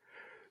shit.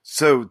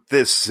 So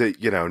this,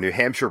 New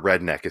Hampshire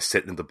redneck is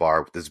sitting in the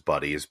bar with his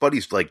buddy. His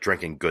buddy's like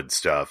drinking good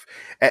stuff.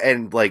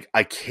 And like,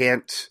 I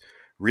can't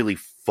really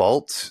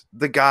fault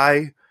the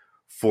guy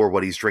for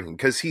what he's drinking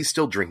because he's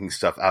still drinking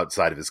stuff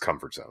outside of his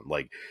comfort zone.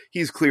 Like,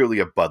 he's clearly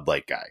a Bud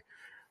Light guy.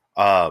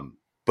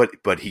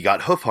 But he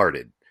got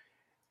hoof-hearted.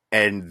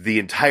 And the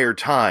entire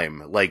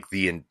time,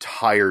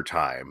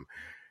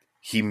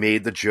 he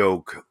made the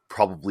joke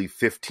probably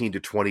 15 to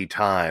 20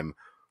 times,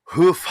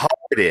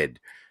 hoof-hearted.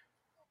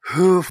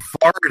 Who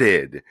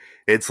farted?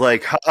 It's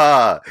like,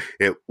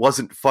 it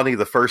wasn't funny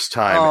the first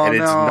time, and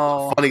it's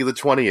not funny the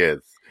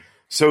 20th.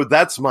 So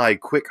that's my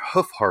quick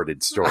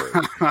hoof-hearted story.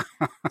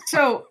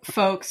 So,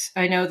 folks,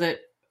 I know that,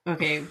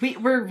 okay,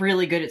 we're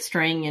really good at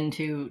straying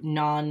into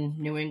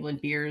non-New England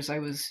beers. I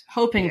was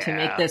hoping to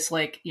make this,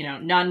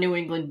 non-New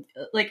England,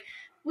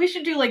 we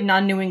should do,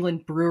 non-New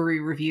England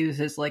brewery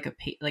reviews as,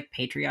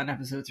 Patreon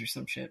episodes or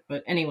some shit.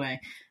 But anyway...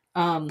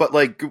 but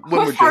when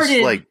we're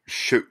just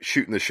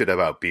shooting the shit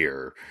about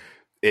beer,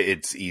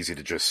 it's easy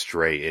to just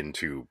stray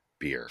into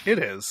beer. It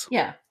is,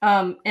 yeah.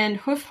 And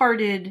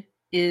hoof-hearted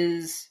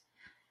is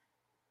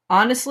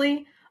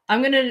honestly,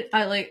 I'm gonna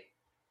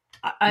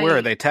where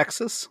are they?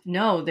 Texas?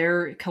 No,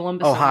 they're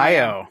Columbus,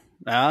 Ohio.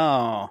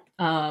 Oh,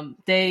 I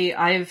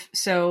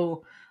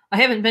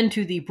haven't been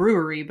to the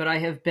brewery, but I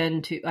have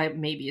been to.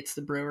 Maybe it's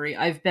the brewery.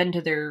 I've been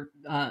to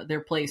their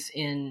place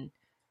in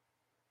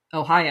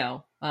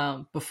Ohio.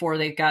 Before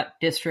they got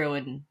distro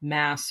in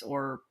Mass,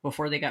 or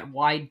before they got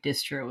wide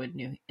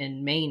distro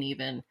in Maine,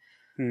 even.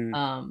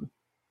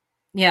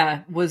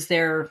 Was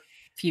there a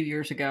few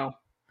years ago,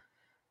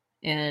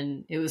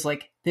 and it was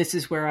like, this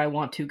is where I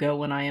want to go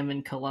when I am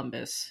in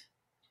Columbus.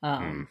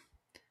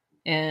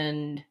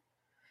 And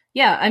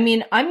yeah, I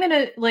mean, I'm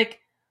gonna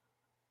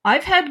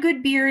I've had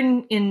good beer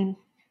in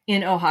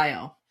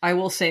Ohio. I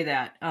will say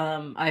that.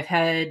 I've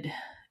had.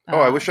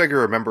 I wish I could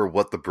remember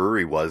what the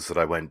brewery was that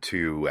I went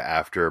to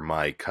after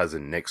my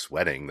cousin Nick's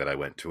wedding that I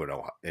went to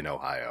in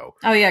Ohio.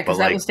 Oh, yeah, because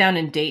that was down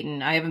in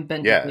Dayton. I haven't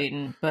been to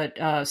Dayton, but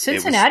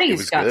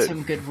Cincinnati's got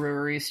some good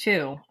breweries,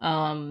 too.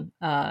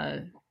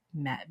 Mad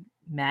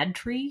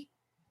Tree?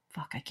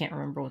 Fuck, I can't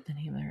remember what the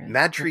name of it is.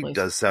 Mad Tree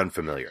does sound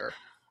familiar.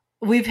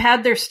 You've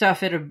had their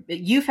stuff at a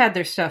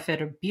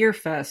beer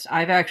fest.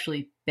 I've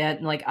actually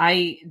been,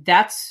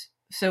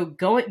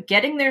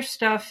 getting their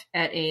stuff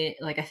at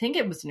I think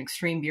it was an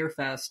Extreme Beer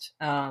Fest.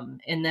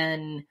 And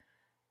then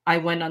I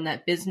went on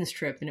that business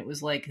trip, and it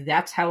was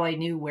that's how I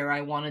knew where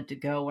I wanted to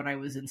go when I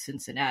was in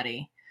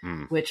Cincinnati,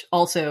 which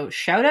also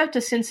shout out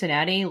to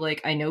Cincinnati.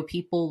 I know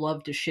people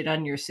love to shit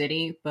on your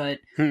city, but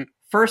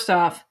first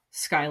off,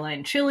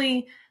 Skyline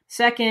Chili.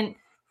 Second,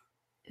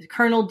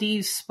 Colonel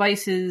D's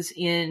Spices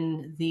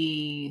in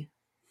the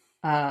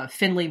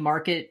Findlay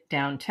Market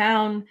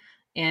downtown.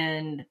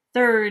 And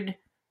third,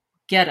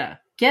 Geta.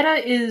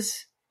 Geta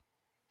is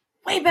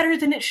way better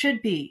than it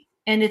should be,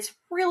 and it's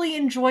really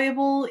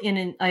enjoyable.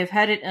 I've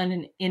had it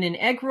in an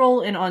egg roll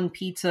and on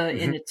pizza,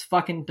 and it's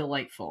fucking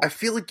delightful. I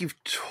feel like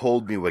you've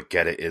told me what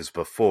Geta is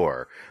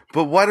before,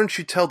 but why don't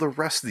you tell the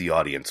rest of the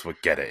audience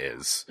what Geta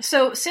is?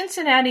 So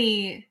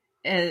Cincinnati,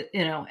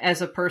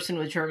 as a person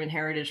with German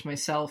heritage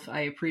myself,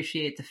 I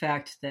appreciate the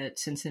fact that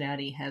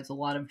Cincinnati has a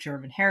lot of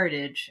German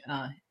heritage.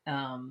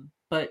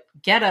 But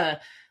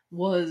Geta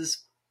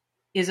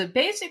is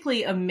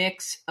basically a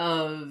mix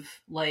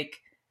of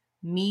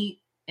meat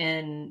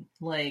and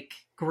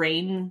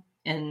grain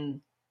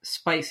and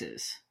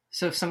spices.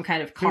 So some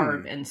kind of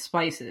carb and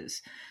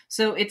spices.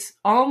 So it's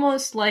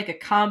almost like a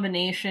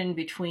combination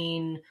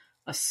between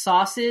a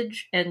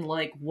sausage and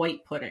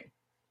white pudding.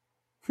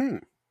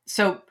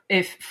 So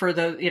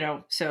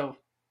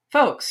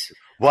folks,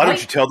 why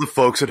don't you tell the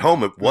folks at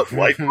home what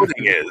white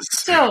pudding is?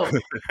 So,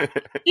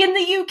 in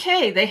the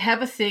UK, they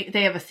have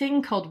a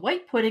thing called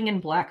white pudding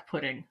and black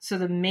pudding. So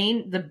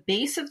the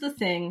base of the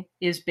thing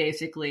is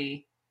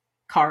basically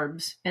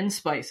carbs and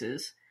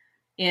spices,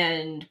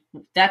 and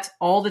that's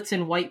all that's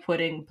in white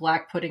pudding.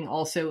 Black pudding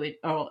also,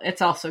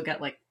 it's also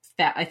got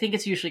fat. I think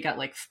it's usually got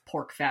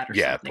pork fat or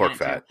something. Yeah, pork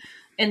fat.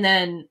 And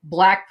then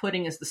black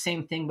pudding is the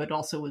same thing, but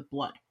also with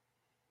blood.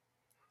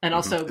 And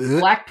also,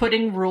 black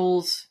pudding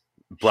rules.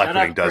 Black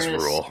pudding does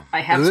rule.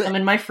 I have some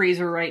in my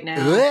freezer right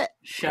now.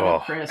 Shut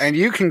up, Chris. And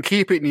you can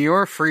keep it in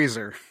your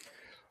freezer.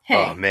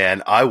 Hey. Oh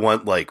man, I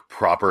want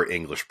proper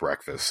English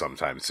breakfast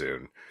sometime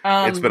soon.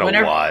 It's been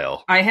a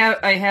while. I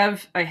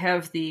have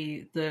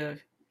the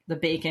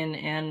bacon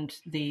and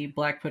the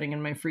black pudding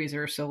in my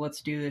freezer, so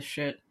let's do this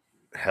shit.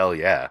 Hell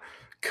yeah.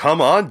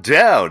 Come on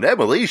down,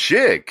 Emily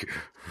Schick.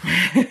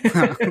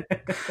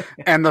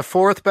 And the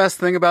fourth best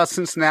thing about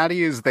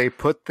Cincinnati is they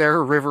put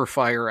their river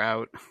fire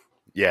out.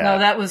 Yeah. No,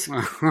 that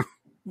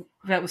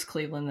was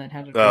Cleveland that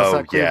had it.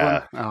 Oh,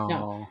 yeah. Oh.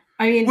 No.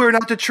 I mean, we're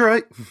not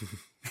Detroit.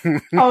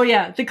 Oh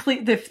yeah,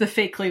 the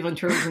fake Cleveland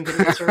tourism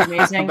videos are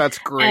amazing. That's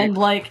great.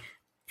 And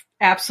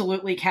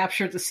absolutely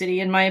captured the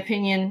city in my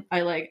opinion.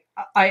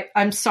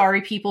 I'm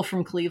sorry people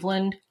from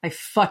Cleveland. I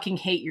fucking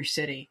hate your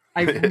city.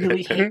 I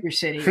really hate your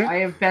city. I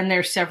have been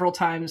there several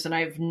times and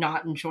I've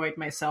not enjoyed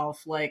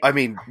myself. Like, I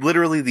mean,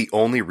 literally the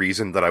only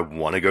reason that I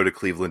want to go to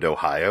Cleveland,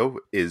 Ohio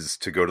is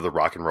to go to the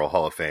Rock and Roll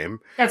Hall of Fame.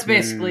 That's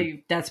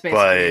basically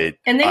But it.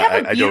 And they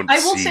have I don't I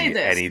will see say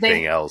this.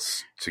 anything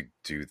else to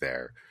do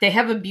there. They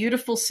have a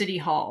beautiful city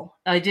hall.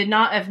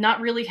 I've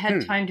not really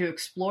had time to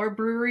explore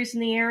breweries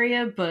in the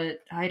area, but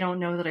I don't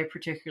know that I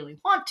particularly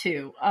want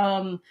to.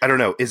 I don't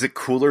know. Is it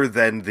cooler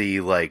than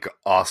the like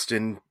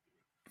Austin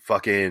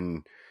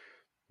fucking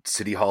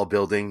City Hall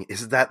building?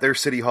 Is that their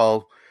City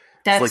Hall?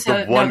 That's it's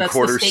like the one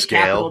quarter the state scale.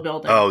 Capitol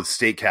building. Oh,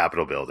 state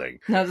Capitol building.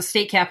 No, the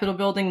state Capitol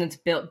building that's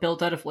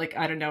built out of like,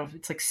 I don't know,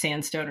 it's like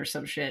sandstone or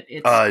some shit.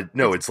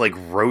 It's like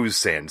rose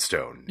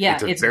sandstone. Yeah,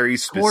 it's a very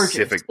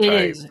specific type. It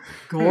is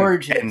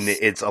gorgeous, and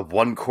it's a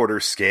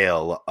 1/4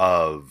 scale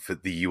of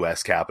the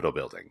U.S. Capitol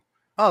building.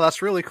 Oh,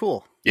 that's really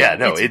cool. Yeah,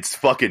 no, it's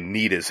fucking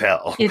neat as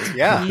hell. It's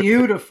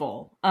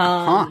beautiful.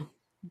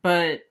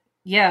 But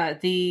yeah,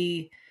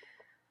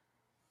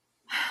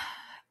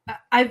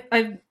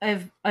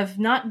 I've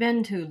not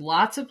been to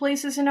lots of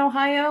places in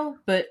Ohio,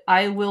 but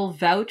I will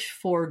vouch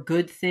for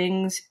good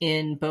things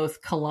in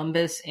both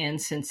Columbus and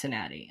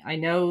Cincinnati. I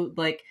know,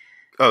 like,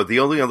 the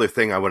only other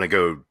thing I want to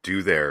go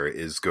do there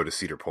is go to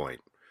Cedar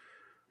Point.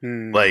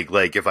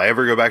 Like if I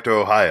ever go back to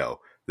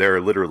Ohio, there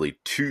are literally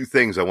 2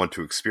 things I want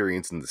to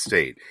experience in the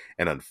state,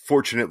 and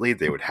unfortunately,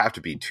 they would have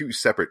to be 2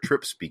 separate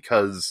trips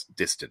because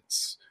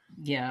distance.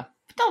 Yeah.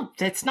 No,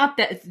 it's not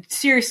that.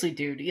 Seriously,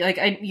 dude. Like,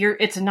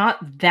 it's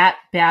not that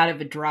bad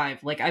of a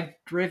drive. Like, I've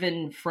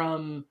driven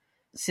from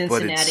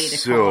Cincinnati to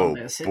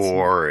Columbus. It's so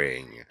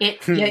boring. Yeah,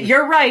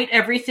 you're right.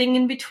 Everything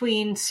in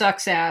between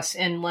sucks ass,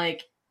 and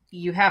like,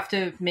 you have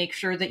to make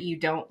sure that you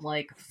don't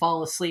like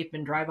fall asleep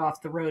and drive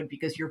off the road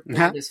because you're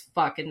bored as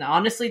fuck. And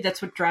honestly,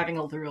 that's what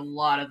driving through a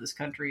lot of this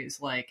country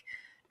is like.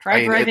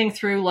 Try driving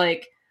through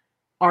like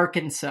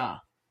Arkansas.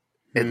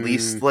 At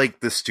least, like,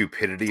 the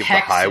stupidity of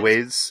Texas. the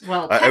highways.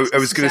 Well, I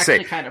was going to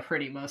say, kind of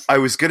pretty most. I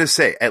was going to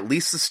say, at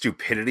least the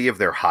stupidity of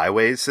their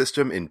highway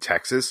system in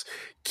Texas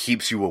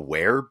keeps you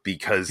aware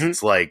because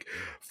it's like,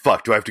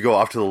 fuck, do I have to go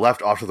off to the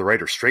left, off to the right,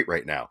 or straight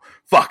right now?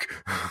 Fuck.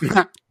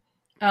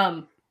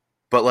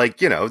 But, like,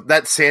 you know,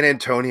 that San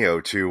Antonio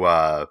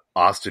to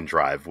Austin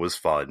drive was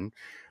fun.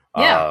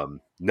 Yeah.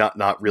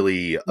 Not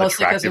really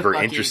Mostly attractive or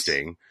Buc-ee's.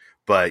 Interesting.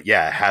 But,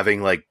 yeah,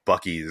 having, like,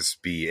 Buc-ee's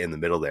be in the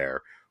middle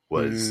there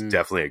was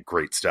definitely a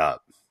great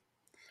stop.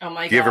 Oh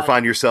my god! If you ever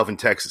find yourself in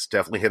Texas,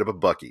 definitely hit up a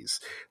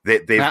Buc-ee's.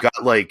 They've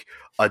got like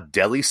a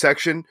deli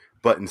section,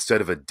 but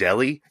instead of a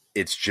deli,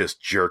 it's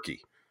just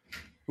jerky.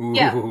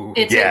 Yeah,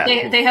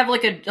 they have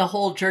like a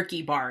whole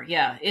jerky bar.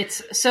 Yeah,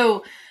 it's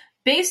so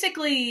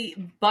basically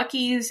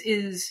Buc-ee's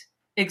is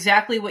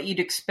exactly what you'd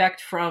expect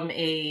from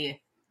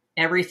a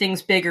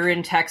everything's bigger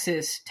in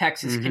Texas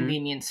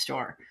convenience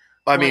store.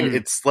 I mean,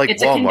 it's like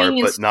Walmart,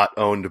 but not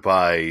owned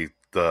by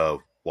the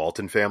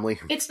Walton family.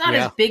 It's not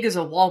as big as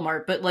a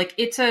Walmart, but like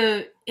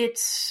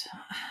it's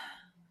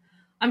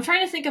I'm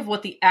trying to think of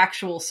what the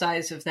actual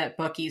size of that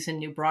Buc-ee's in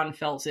New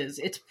Braunfels is.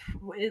 It's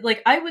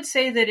like I would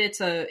say that it's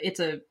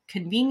a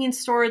convenience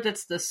store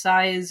that's the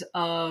size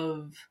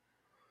of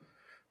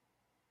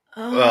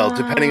well,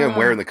 depending on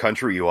where in the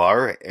country you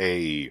are,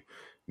 a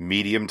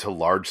medium to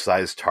large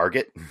size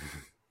Target.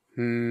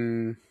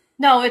 No,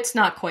 it's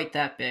not quite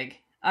that big.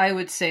 I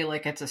would say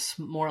like it's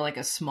more like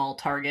a small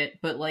Target,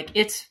 but like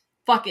it's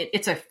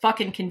a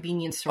fucking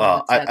convenience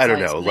store. I don't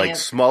know. Like,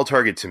 small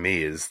Target to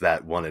me is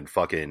that one in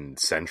fucking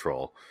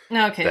Central.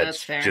 Okay,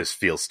 that's fair. Just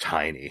feels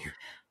tiny.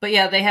 But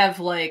yeah, they have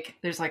like,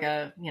 there's like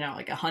a, you know,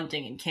 like a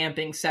hunting and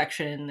camping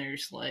section.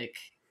 There's like,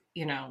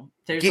 you know,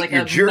 there's get like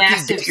your a jerky,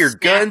 massive get your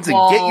guns,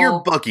 wall. and get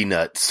your Buc-ee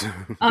nuts.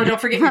 Oh,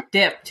 don't forget your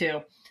dip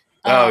too.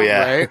 Oh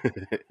yeah. Right?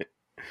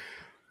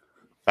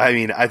 I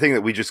mean, I think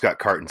that we just got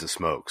cartons of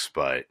smokes,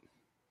 but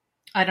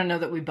I don't know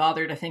that we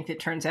bothered. I think it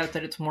turns out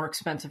that it's more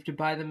expensive to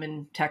buy them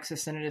in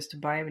Texas than it is to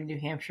buy them in New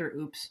Hampshire.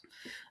 Oops.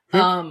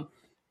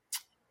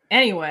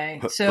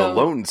 Anyway, so the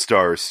Lone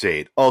Star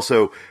State.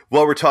 Also,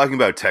 while we're talking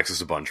about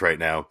Texas a bunch right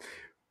now,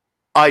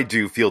 I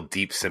do feel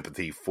deep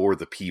sympathy for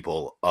the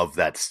people of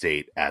that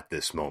state at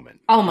this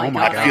moment. Oh my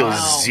god! I feel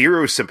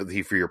zero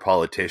sympathy for your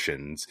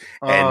politicians,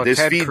 and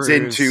this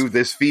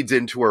feeds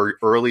into our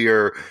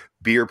earlier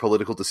beer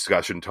political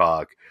discussion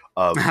talk.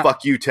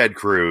 Fuck you, Ted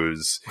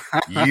Cruz.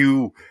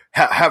 You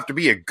have to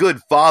be a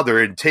good father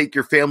and take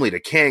your family to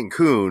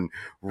Cancun,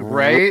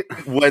 right?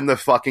 When the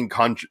fucking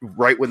country,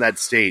 right when that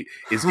state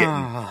is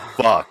getting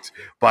fucked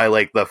by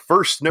like the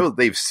first snow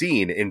they've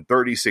seen in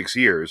 36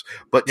 years.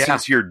 But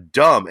since you're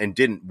dumb and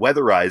didn't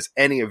weatherize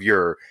any of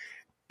your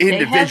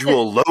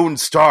individual Lone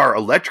Star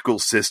electrical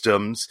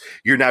systems,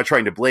 you're now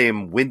trying to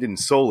blame wind and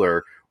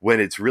solar when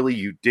it's really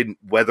you didn't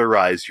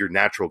weatherize your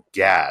natural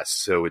gas,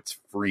 so it's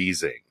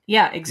freezing.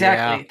 Yeah,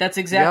 exactly. Yeah. That's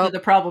exactly the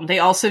problem. They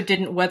also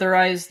didn't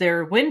weatherize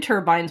their wind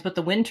turbines, but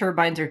the wind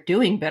turbines are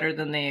doing better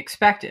than they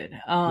expected.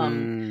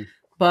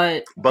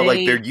 But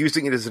like they're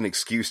using it as an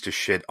excuse to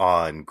shit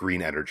on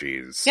green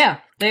energies. Yeah,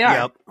 they are.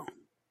 Yep.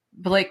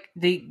 But like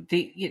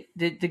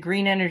the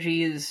green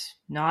energy is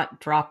not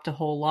dropped a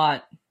whole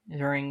lot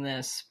during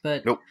this,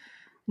 but Nope.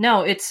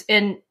 no, it's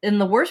and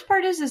the worst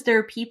part is there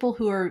are people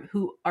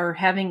who are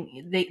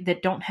having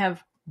that don't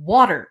have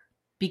water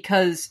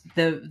because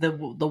the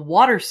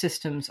water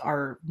systems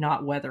are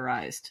not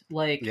weatherized.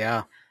 Like,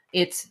 Yeah.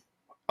 it's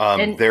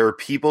and there are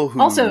people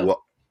who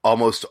also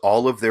almost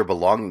all of their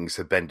belongings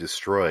have been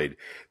destroyed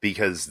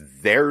because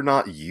they're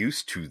not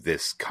used to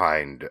this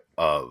kind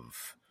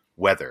of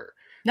weather.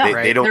 no,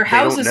 They don't. their They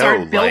houses don't know,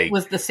 aren't built like,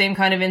 with the same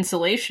kind of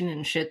insulation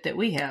and shit that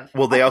we have.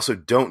 well, they also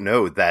don't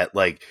know that,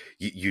 like,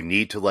 you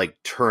need to,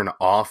 like, turn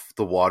off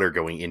the water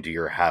going into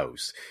your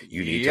house.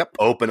 You need Yep.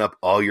 to open up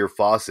all your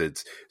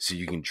faucets so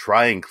you can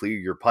try and clear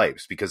your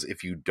pipes. Because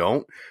if you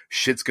don't,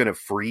 shit's gonna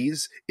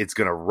freeze, it's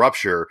gonna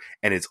rupture,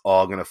 and it's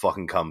all gonna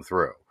fucking come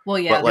through. Well,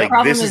 yeah, But, the like,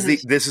 problem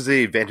this is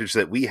the advantage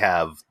that we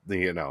have,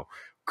 you know,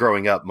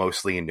 growing up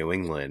mostly in New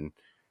England,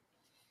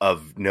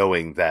 of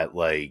knowing that,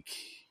 like,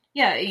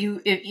 yeah,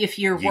 if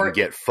you can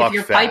get fucked if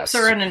your fast. pipes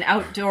are in an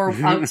outdoor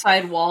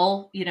outside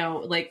wall, you know,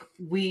 like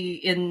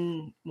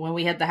when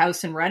we had the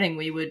house in Reading,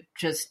 we would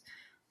just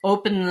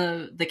open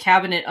the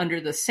cabinet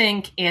under the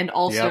sink and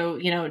also,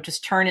 you know,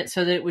 just turn it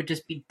so that it would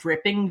just be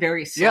dripping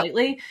very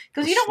slightly,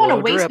 because you don't want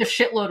to waste a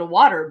shitload of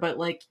water, but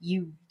like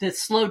the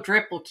slow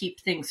drip will keep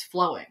things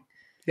flowing.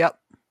 Yep.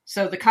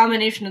 So the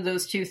combination of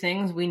those two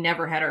things, we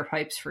never had our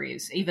pipes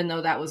freeze, even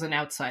though that was an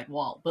outside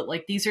wall. But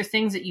like, these are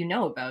things that you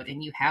know about,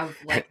 and you have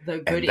like the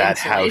good and that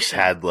insulation. house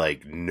had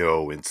like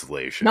no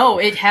insulation. No,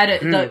 it had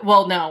it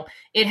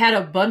had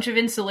a bunch of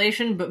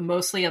insulation, but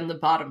mostly on the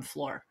bottom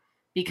floor,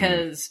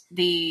 because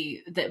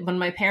when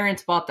my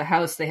parents bought the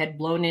house, they had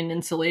blown in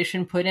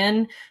insulation put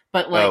in,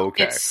 but like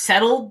it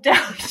settled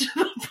down to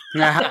the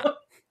bottom.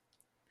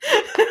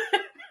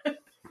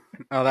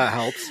 Oh, that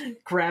helps.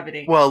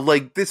 Gravity. Well,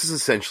 like, this is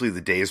essentially the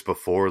days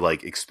before,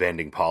 like,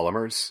 expanding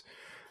polymers.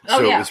 Oh,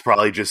 so yeah. It was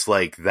probably just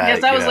like that.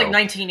 Yes, that was like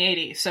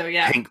 1980. So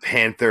yeah, Pink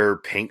Panther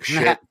pink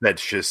shit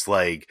that's just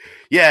like,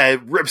 yeah,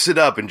 it rips it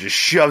up and just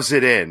shoves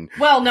it in.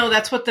 Well, no,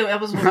 that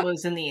was what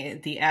was in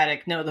the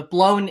attic. No,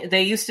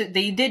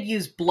 they did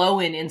use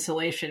blow-in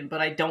insulation,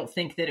 but I don't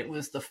think that it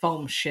was the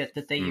foam shit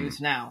that they use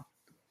now.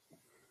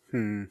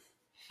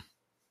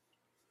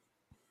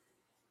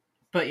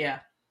 But yeah,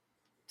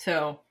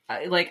 so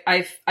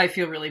I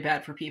feel really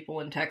bad for people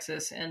in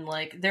Texas, and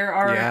like there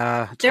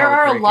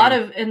are a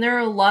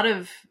lot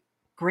of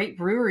great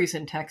breweries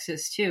in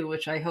Texas too,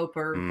 which I hope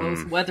are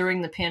both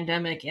weathering the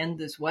pandemic and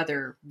this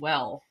weather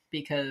well,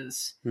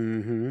 because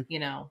you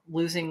know,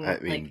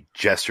 losing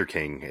Jester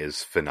King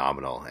is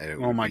phenomenal, and it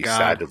would be God.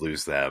 sad to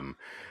lose them.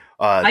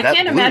 I that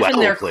can't Blue imagine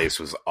Owl their place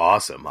was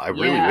awesome. I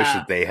really wish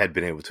that they had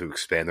been able to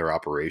expand their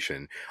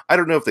operation. I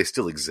don't know if they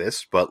still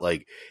exist, but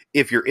like,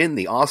 if you're in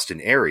the Austin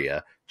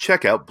area,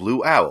 check out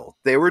Blue Owl.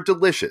 They were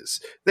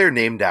delicious. They're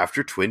named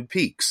after Twin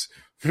Peaks.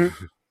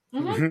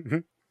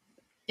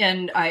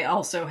 And I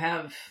also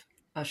have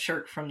a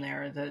shirt from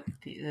there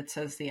that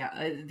says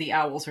the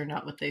owls are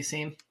not what they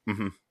seem.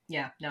 Mm-hmm.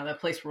 Yeah, no,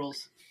 that place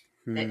rules.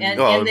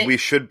 We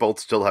should both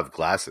still have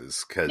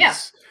glasses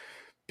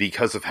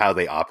because of how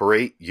they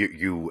operate.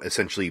 You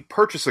essentially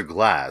purchase a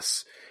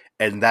glass,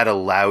 and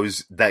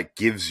that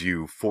gives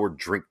you 4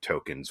 drink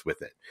tokens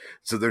with it.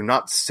 So they're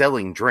not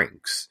selling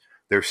drinks;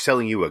 they're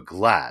selling you a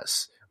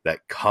glass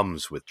that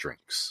comes with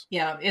drinks.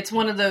 Yeah, it's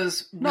one of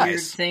those weird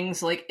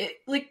things. Like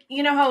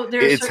you know how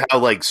there's how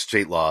like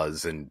state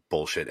laws and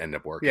bullshit end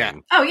up working. Yeah.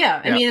 Oh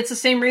yeah, I mean, it's the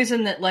same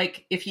reason that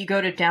like if you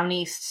go to Down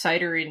East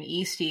Cider in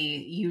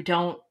Eastie,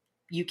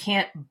 you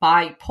can't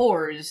buy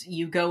pours.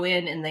 You go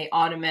in and they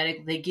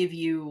give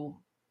you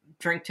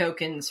drink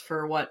tokens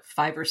for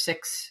 5 or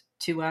 6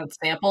 2-ounce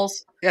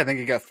samples. Yeah, I think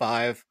you got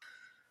 5.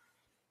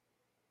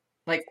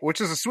 Like, which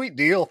is a sweet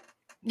deal.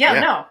 Yeah,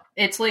 no,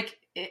 it's like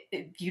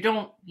you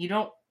don't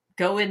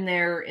go in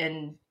there,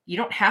 and you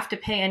don't have to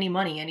pay any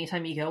money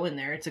anytime you go in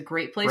there. It's a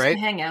great place to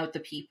hang out. The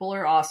people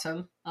are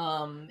awesome.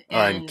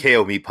 And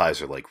KO meat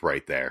pies are like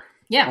right there.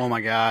 Yeah. Oh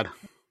my God,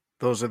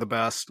 those are the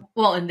best.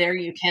 Well, and there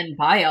you can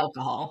buy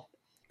alcohol.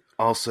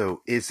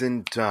 Also,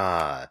 isn't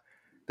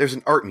there's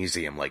an art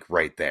museum like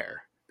right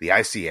there? The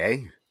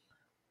ICA?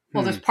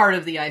 Well, there's part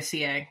of the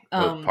ICA.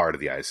 Part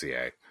of the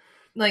ICA.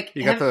 Like,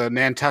 you got the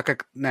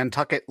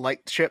Nantucket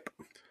lightship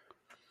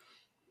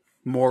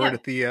moored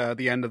at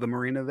the end of the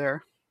marina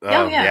there.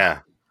 Oh yeah.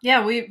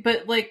 Yeah,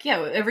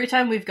 every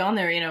time we've gone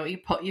there, you know,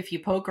 if you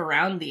poke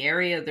around the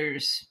area,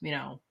 there's, you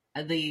know,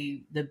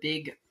 the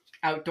big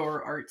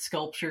outdoor art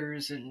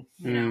sculptures and,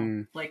 you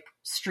know, like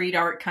street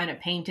art kind of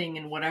painting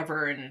and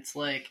whatever, and it's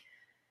like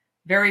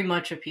very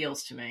much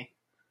appeals to me.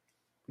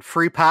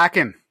 Free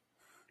parking.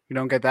 You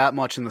don't get that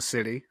much in the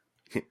city.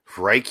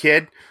 Right,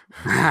 kid?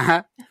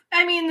 I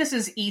mean, this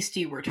is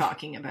Eastie we're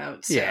talking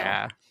about. So,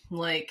 yeah.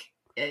 Like,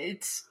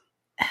 it's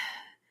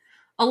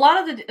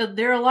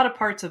there are a lot of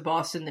parts of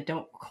Boston that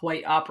don't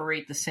quite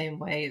operate the same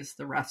way as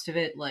the rest of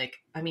it. Like,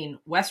 I mean,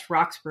 West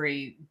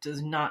Roxbury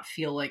does not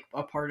feel like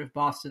a part of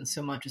Boston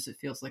so much as it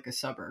feels like a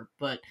suburb.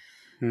 But,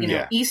 you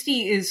know,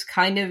 Eastie is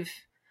kind of,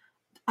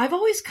 I've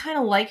always kind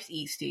of liked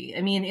Eastie.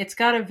 I mean, it's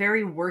got a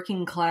very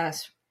working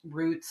class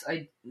roots.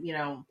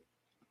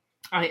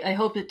 I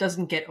hope it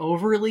doesn't get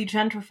overly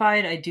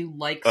gentrified. I do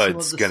like some of the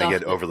It's stuff. going to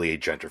get overly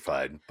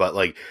gentrified. But,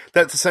 like,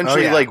 that's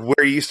essentially, like,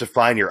 where you used to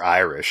find your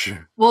Irish.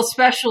 Well,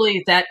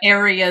 especially that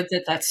area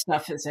that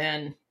stuff is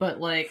in.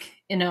 But, like,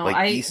 you know,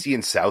 like, Eastie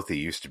and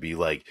Southie used to be,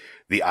 like,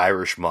 the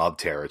Irish mob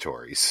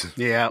territories.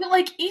 Yeah. But,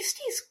 like,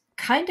 Eastie's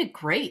kind of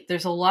great.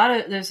 There's a lot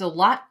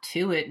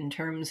to it in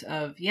terms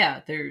of,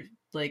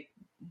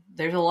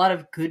 there's a lot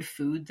of good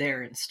food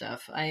there and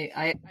stuff.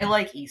 I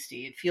like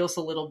Eastie. It feels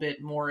a little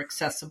bit more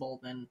accessible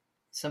than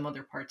some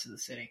other parts of the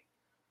city.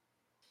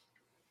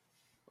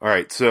 All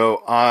right,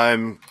 so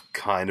I'm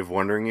kind of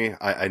wondering,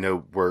 I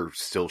know we're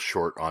still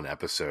short on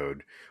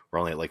episode. We're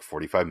only at like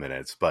 45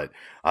 minutes, but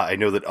I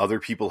know that other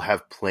people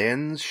have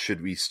plans.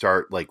 Should we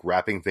start like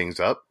wrapping things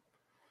up?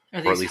 Or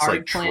at least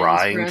like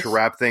trying to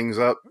wrap things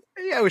up?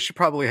 Yeah, we should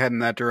probably head in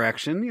that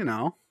direction, you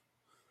know.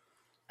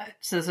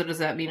 So does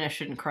that mean I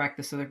shouldn't crack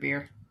this other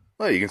beer?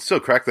 Well, you can still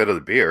crack that other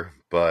beer,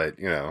 but,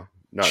 you know,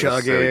 not chug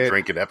necessarily it.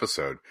 drink an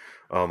episode.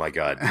 Oh my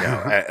God,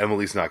 no.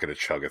 Emily's not going to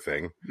chug a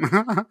thing.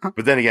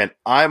 But then again,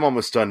 I'm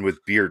almost done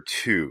with beer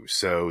too,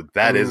 so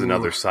that is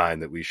another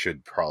sign that we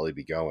should probably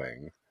be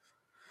going.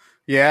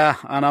 Yeah,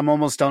 and I'm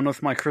almost done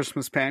with my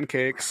Christmas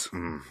pancakes.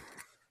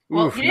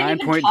 Well,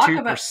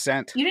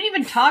 9.2%. You didn't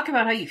even talk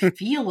about how you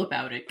feel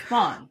about it. Come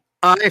on.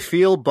 I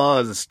feel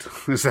buzzed.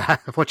 Is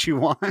that what you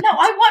want? No,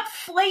 I want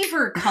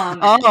flavor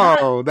comment.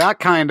 Oh, that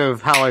kind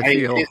of how I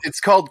feel. It's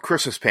called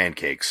Christmas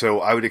pancake, so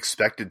I would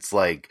expect it's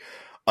like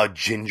a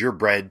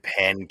gingerbread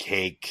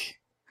pancake.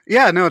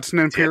 Yeah, no, it's an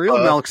imperial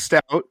milk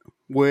stout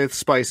with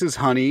spices,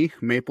 honey,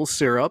 maple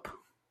syrup.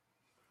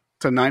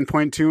 It's a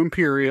 9.2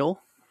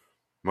 imperial.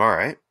 All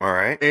right.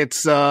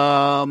 It's has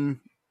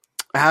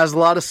a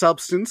lot of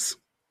substance.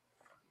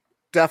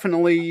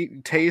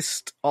 Definitely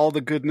taste all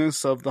the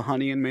goodness of the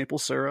honey and maple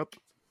syrup.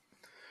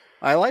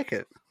 I like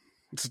it.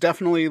 It's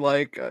definitely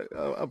like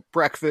a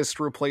breakfast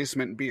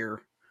replacement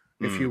beer,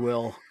 if you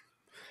will.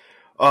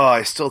 Oh,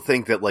 I still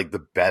think that like the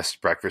best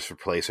breakfast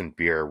replacement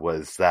beer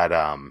was that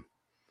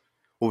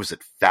what was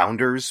it?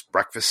 Founders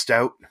Breakfast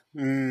Stout.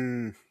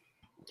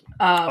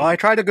 I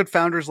tried a good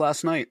Founders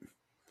last night.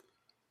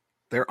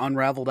 Their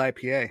Unraveled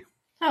IPA.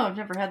 Oh, I've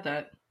never had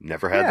that.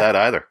 Never had that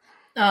either.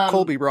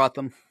 Colby brought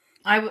them.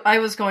 I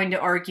was going to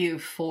argue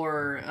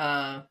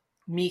for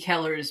Meek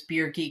Heller's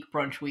Beer Geek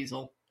Brunch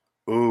Weasel.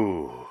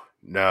 Ooh,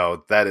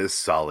 no, that is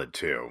solid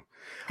too.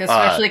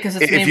 Especially because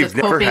it's named as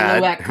Kopi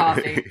Luwak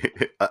coffee.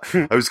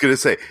 I was going to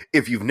say,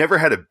 if you've never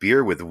had a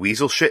beer with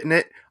weasel shit in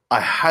it,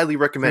 I highly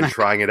recommend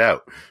trying it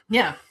out.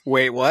 Yeah.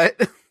 Wait, what?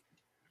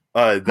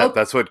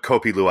 That's what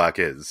Kopi Luwak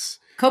is.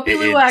 Kopi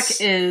Luwak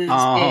is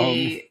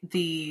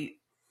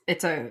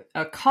it's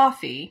a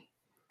coffee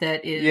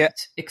that is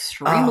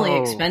extremely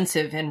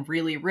expensive and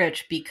really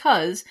rich,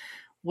 because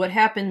what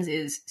happens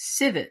is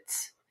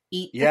civets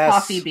eat the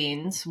coffee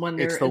beans when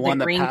they're the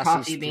green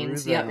coffee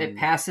beans. Yeah, it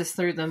passes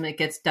through them, it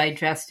gets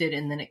digested,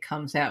 and then it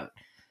comes out.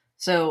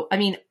 So, I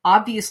mean,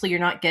 obviously you're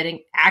not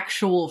getting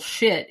actual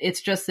shit.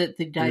 It's just that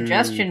the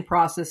digestion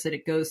process that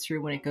it goes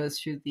through when it goes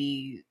through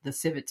the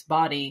civet's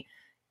body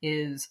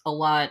is a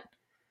lot.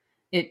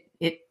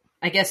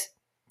 I guess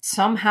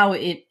somehow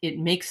it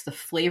makes the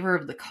flavor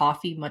of the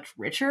coffee much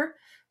richer.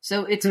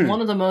 So it's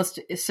one of the most.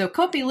 So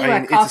Kopi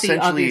Luwak coffee, it's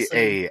essentially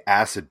obviously a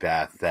acid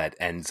bath that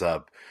ends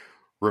up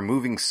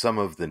removing some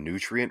of the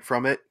nutrient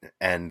from it,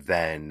 and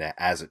then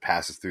as it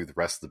passes through the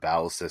rest of the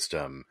bowel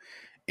system,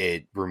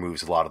 it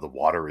removes a lot of the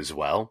water as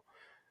well.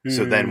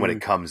 So then when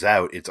it comes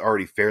out, it's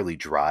already fairly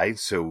dry.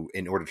 So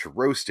in order to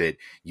roast it,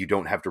 you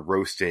don't have to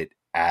roast it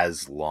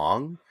as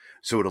long.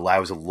 So it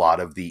allows a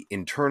lot of the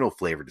internal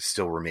flavor to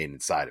still remain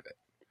inside of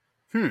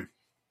it.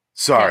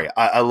 Sorry,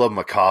 I love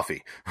my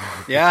coffee.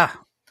 Yeah.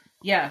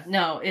 Yeah,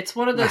 no, it's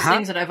one of those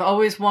things that I've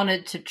always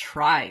wanted to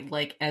try,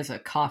 like, as a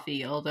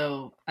coffee,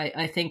 although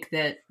I think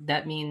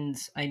that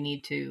means I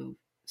need to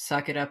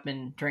suck it up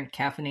and drink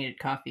caffeinated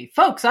coffee.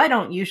 Folks, I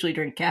don't usually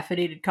drink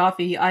caffeinated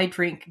coffee. I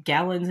drink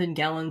gallons and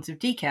gallons of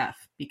decaf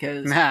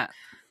because,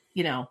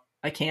 you know,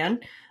 I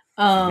can.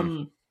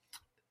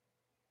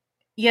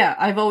 Yeah,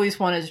 I've always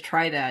wanted to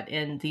try that,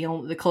 and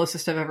the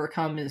closest I've ever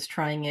come is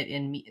trying it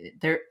in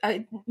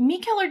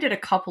Meek Heller did a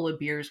couple of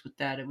beers with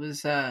that. It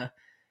was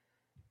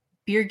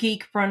Beer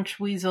Geek Brunch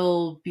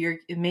Weasel,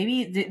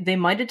 maybe they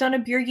might have done a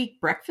Beer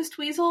Geek Breakfast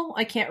Weasel.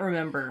 I can't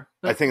remember.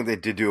 But I think they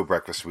did do a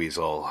Breakfast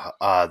Weasel.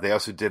 They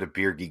also did a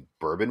Beer Geek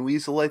Bourbon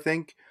Weasel, I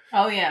think.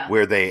 Oh yeah,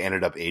 where they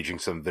ended up aging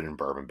some of it in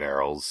bourbon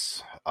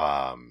barrels.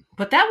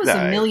 But that was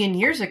a million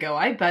years ago.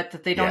 I bet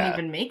that they don't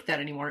even make that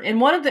anymore.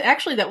 And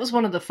that was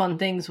one of the fun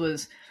things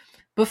was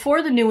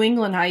before the New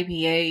England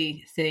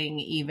IPA thing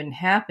even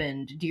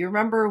happened. Do you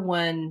remember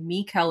when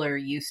Meek Heller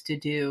used to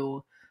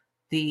do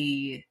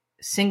the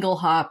single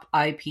hop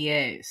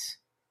IPAs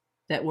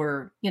that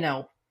were, you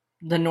know,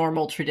 the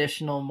normal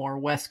traditional, more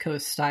West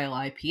Coast style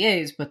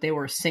IPAs, but they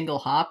were single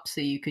hop, so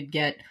you could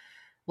get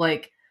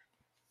like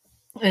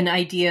an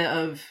idea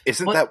of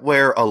that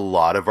where a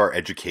lot of our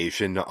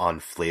education on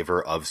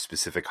flavor of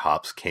specific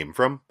hops came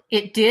from?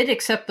 It did,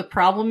 except the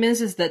problem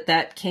is that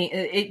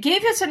it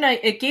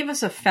gave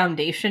us a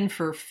foundation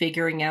for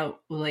figuring out,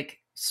 like,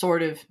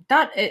 sort of,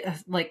 not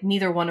like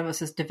neither one of us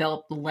has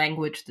developed the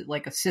language that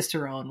like a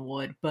Cicerone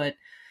would, but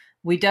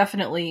we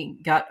definitely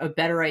got a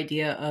better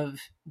idea of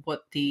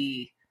what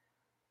the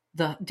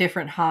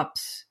different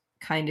hops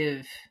kind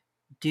of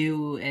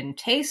do and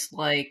taste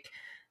like.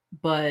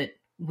 But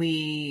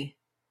the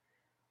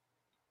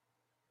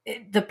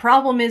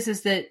problem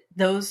is that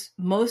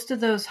most of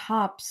those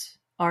hops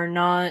are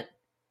not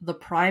the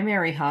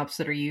primary hops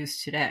that are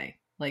used today.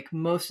 Like,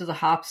 most of the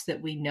hops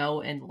that we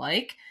know and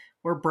like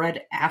were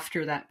bred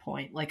after that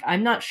point. Like,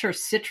 I'm not sure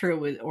Citra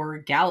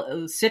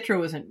Citra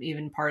wasn't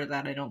even part of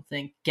that, I don't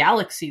think.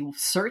 Galaxy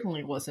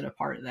certainly wasn't a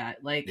part of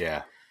that. Like,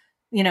 Yeah.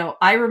 You know,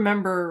 I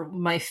remember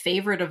my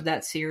favorite of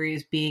that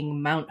series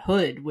being Mount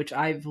Hood, which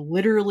I've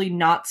literally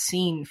not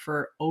seen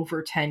for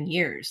over 10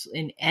 years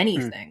in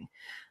anything.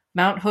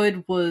 Mount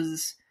Hood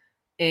was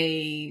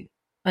a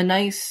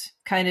nice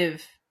kind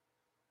of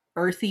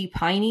earthy,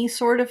 piney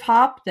sort of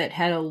hop that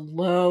had a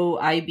low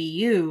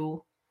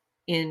IBU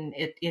in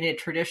a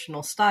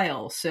traditional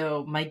style.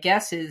 So my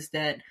guess is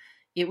that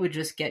it would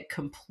just get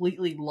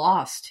completely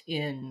lost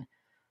in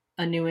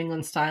a New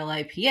England style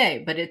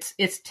IPA. But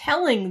it's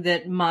telling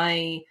that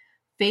my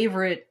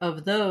favorite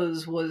of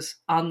those was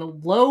on the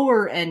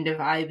lower end of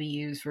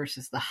IBUs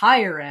versus the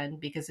higher end,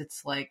 because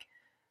it's like,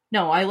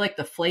 no, I like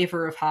the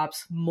flavor of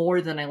hops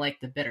more than I like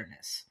the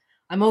bitterness.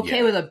 I'm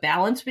okay with a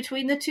balance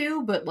between the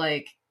two, but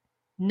like,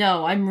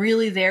 no, I'm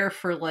really there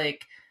for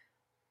like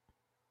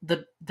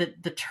the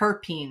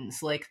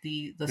terpenes, like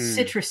the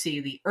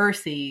citrusy, the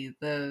earthy,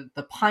 the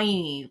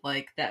piney,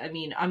 like that. I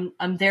mean,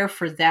 I'm there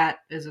for that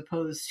as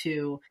opposed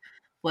to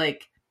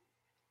like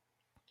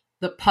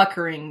the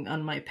puckering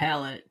on my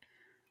palate.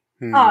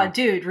 Aw,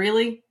 dude,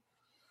 really?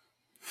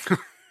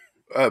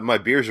 My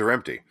beers are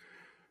empty.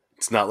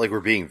 It's not like we're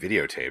being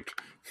videotaped.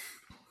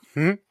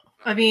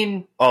 I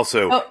mean,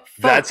 also,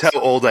 that's how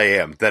old I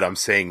am that I'm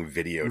saying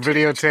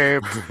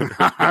videotape.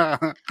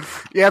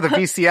 Yeah, the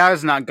VCR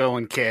is not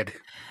going, kid.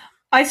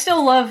 I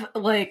still love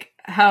like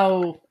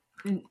how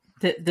the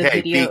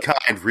hey, video. Be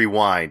kind.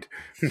 Rewind.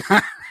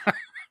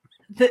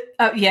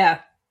 Yeah,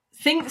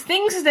 things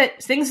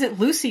that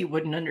Lucy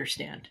wouldn't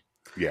understand.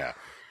 Yeah.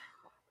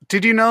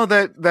 Did you know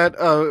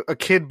that a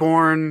kid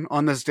born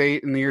on this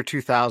date in the year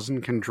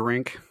 2000 can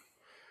drink?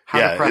 How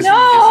No,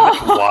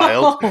 isn't it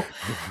wild?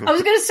 I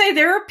was gonna say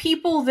there are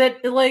people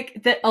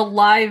that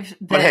alive.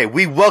 But hey,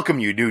 we welcome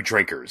you, new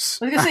drinkers.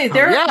 I was gonna say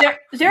there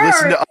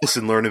Listen are to us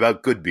and learn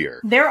about good beer.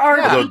 there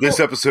are Although people, this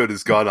episode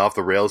has gone off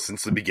the rails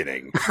since the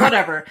beginning.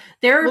 whatever.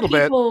 There are Little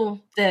bit.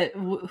 people that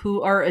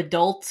who are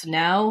adults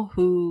now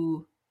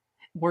who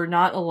were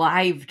not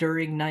alive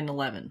during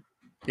 9/11.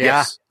 Yeah.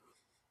 Yes.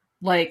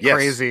 Like Yes.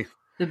 Crazy.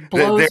 it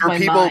blows There are my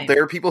people. mind.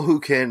 There are people who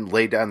can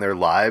lay down their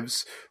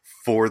lives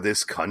for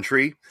this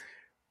country,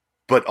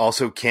 but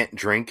also can't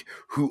drink,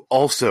 who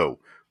also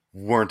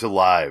weren't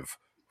alive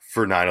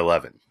for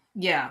 9/11.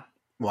 Yeah.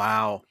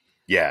 Wow.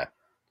 Yeah.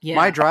 Yeah.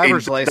 My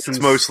driver's license. That's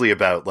mostly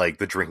about like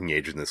the drinking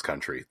age in this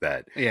country.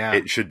 That Yeah.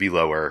 it should be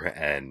lower,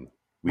 and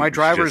My should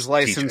driver's just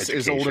license teach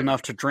is old education.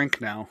 enough to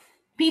drink now.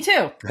 Me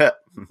too. It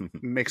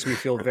makes me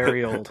feel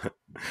very old.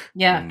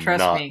 Yeah, trust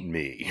Not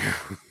me.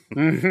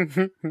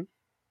 Mhm.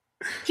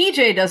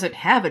 TJ doesn't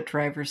have a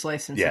driver's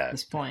license Yeah. at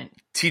this point.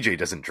 TJ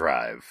doesn't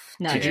drive.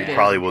 No, TJ TJ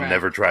probably doesn't will drive.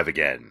 never drive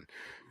again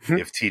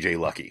if TJ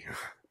lucky.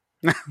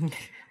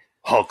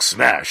 Hulk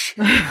smash.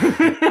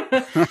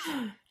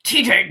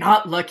 TJ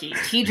not lucky.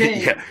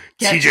 TJ Yeah,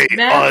 gets TJ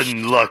smashed.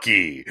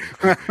 unlucky.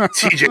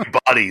 TJ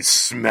body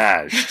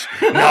smashed.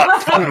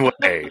 Not fun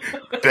way.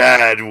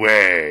 Bad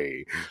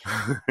way.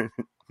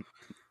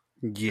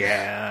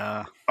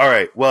 Yeah. All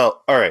right.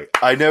 Well, all right.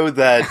 I know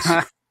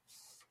that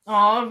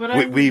Aw,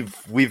 but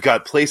we've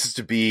got places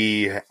to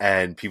be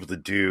and people to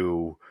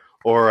do,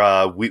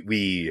 or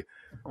we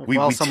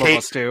Some of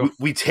us do.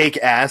 We take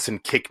ass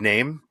and kick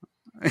name.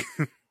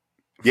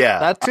 Yeah,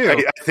 That too.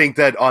 I think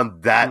that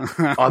on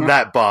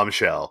that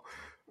bombshell,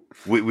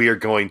 we are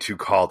going to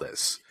call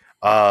this.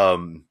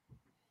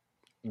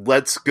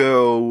 Let's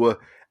go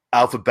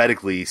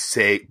alphabetically,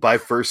 say by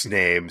first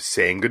name,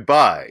 saying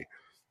goodbye.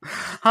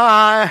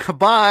 Hi,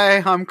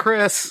 bye. I'm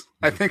Chris.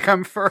 I think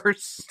I'm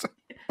first.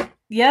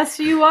 yes,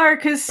 you are,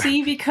 because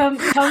C comes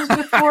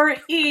before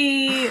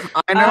E.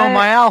 I know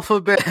my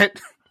alphabet.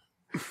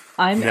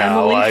 I'm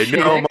Now Emily I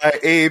know Schick. my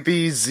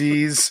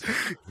ABZs.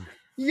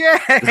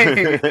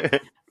 Yay!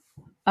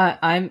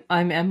 I'm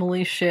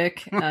Emily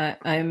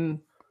Schick.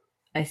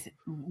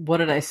 What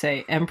did I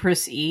say?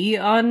 Empress E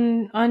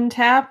on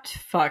Untapped?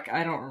 Fuck,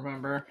 I don't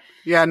remember.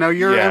 Yeah, no,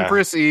 you're Yeah,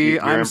 Empress E.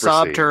 you're I'm Empress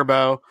Sob E.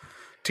 Turbo.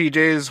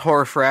 TJ's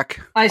Horfreck.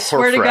 I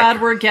swear to Horfreck.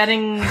 God, we're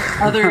getting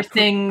other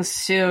things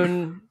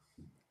soon.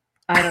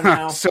 I don't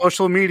know.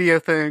 Social media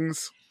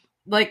things.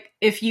 Like,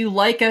 if you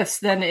like us,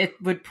 then it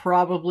would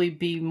probably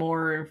be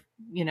more,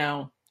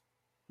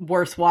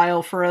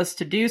 worthwhile for us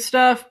to do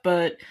stuff,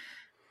 but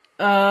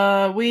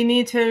we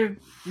need to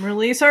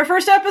release our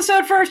first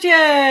episode first.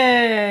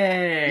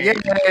 Yay!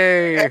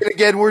 Yay! And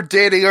again, we're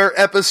dating our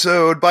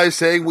episode by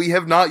saying we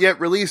have not yet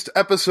released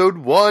episode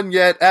 1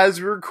 yet as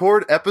we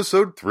record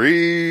episode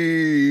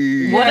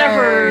 3.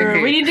 Whatever.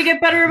 Yay. We need to get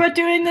better about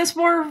doing this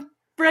more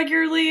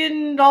regularly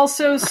and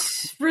also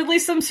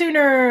release them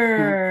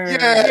sooner.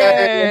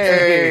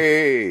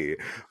 Yay!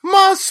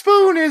 My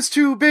spoon is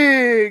too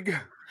big.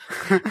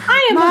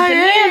 I am My a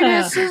banana.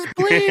 anus is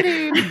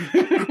bleeding.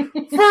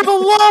 For the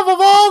love of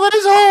all that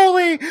is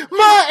holy,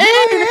 my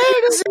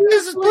anus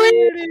is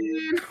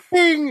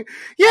bleeding.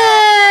 Yay!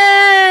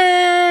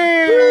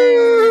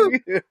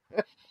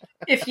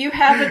 If you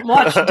haven't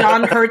watched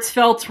Don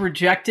Hertzfeldt's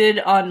Rejected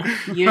on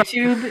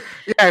YouTube,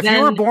 Yeah, if you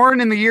were then-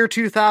 born in the year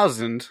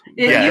 2000,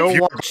 Yeah, you'll if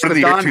you watch were the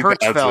in the year Don 2000,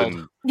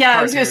 Hertzfeld yeah,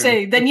 I was going to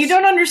say, then you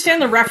don't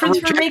understand the reference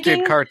we're rejected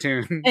making,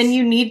 cartoons. and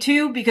you need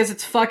to because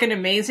it's fucking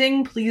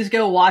amazing. Please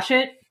go watch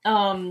it.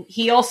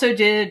 He also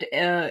did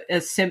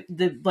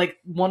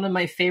one of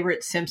my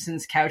favorite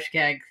Simpsons couch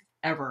gag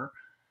ever.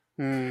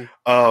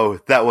 Oh,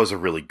 that was a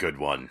really good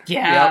one.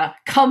 Yeah,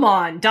 Come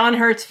on, Don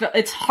Hertzfeldt.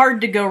 It's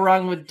hard to go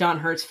wrong with Don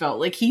Hertzfeldt.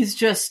 Like, he's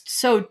just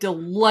so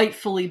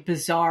delightfully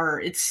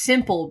bizarre. It's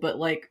simple, but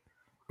like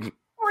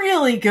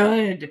really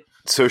good.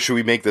 So should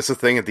we make this a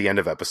thing at the end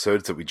of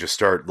episodes that we just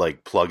start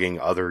like plugging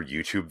other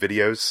YouTube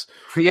videos?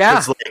 Yeah.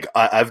 It's like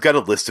I've got a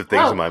list of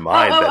things in my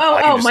mind that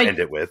I can just end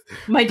it with.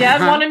 My dad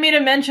wanted me to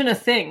mention a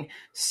thing.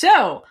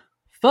 So,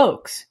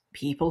 folks,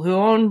 people who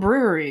own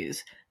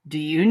breweries, do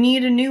you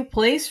need a new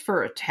place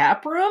for a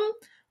tap room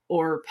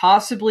or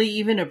possibly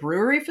even a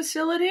brewery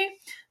facility?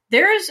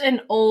 There's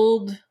an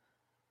old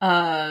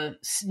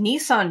Nissan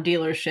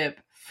dealership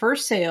for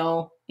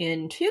sale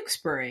in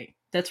Tewksbury.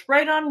 That's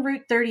right on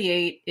Route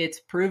 38.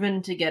 It's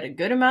proven to get a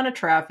good amount of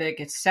traffic.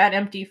 It's sat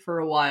empty for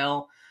a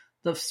while.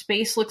 The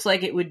space looks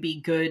like it would be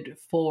good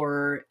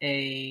for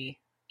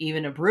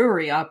even a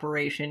brewery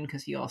operation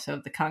because you also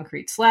have the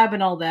concrete slab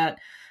and all that.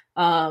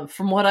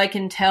 From what I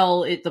can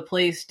tell, the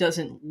place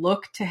doesn't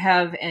look to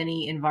have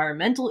any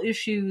environmental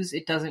issues.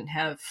 It doesn't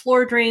have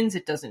floor drains.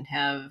 It doesn't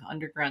have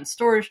underground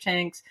storage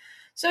tanks.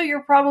 So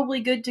you're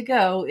probably good to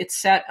go. It's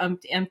sat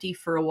empty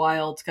for a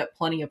while. It's got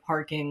plenty of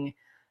parking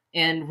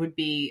and would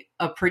be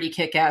a pretty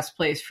kick-ass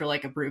place for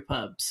like a brew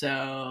pub.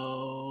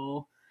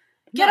 So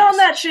get on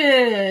that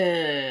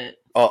shit.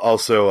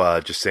 Also,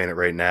 just saying it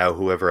right now,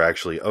 whoever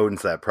actually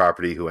owns that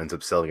property who ends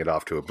up selling it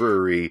off to a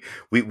brewery,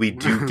 we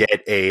do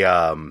get a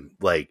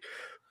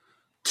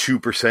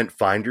 2%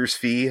 finder's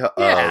fee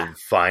of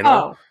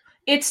final. Oh,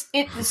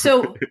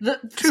 so the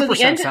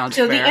 2% sounds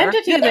the fair.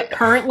 entity that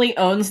currently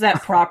owns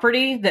that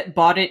property that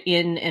bought it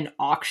in an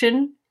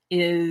auction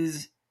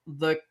is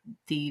the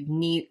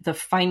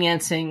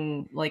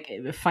financing, like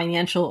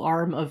financial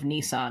arm of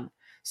Nissan.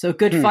 So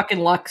good fucking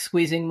luck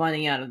squeezing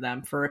money out of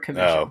them for a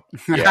commission. Oh,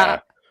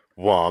 yeah.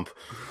 Womp.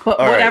 But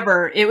All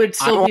whatever, it would I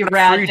still be want a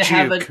rad free to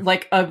have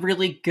juke. a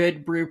really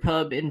good brew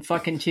pub in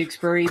fucking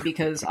Tewksbury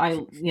because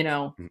I'm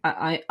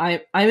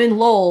in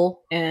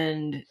Lowell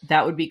and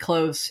that would be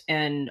close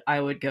and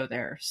I would go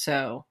there.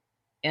 So,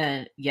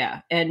 and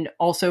yeah, and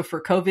also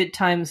for COVID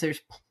times, there's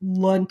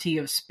plenty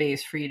of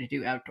space for you to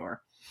do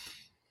outdoor.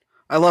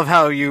 I love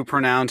how you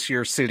pronounce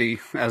your city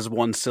as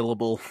one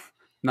syllable,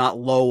 not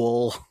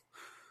Lowell,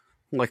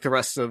 like the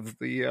rest of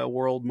the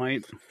world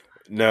might.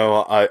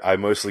 No, I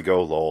mostly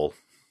go lol.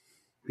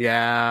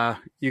 Yeah,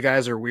 you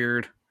guys are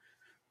weird.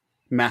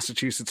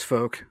 Massachusetts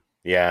folk.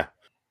 Yeah.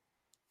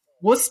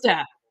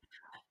 Worcester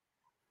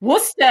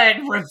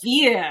and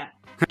Revere.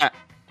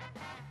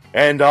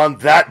 And on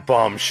that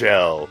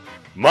bombshell,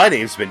 my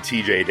name's been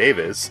TJ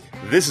Davis.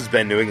 This has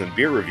been New England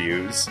Beer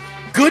Reviews.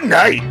 Good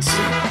night!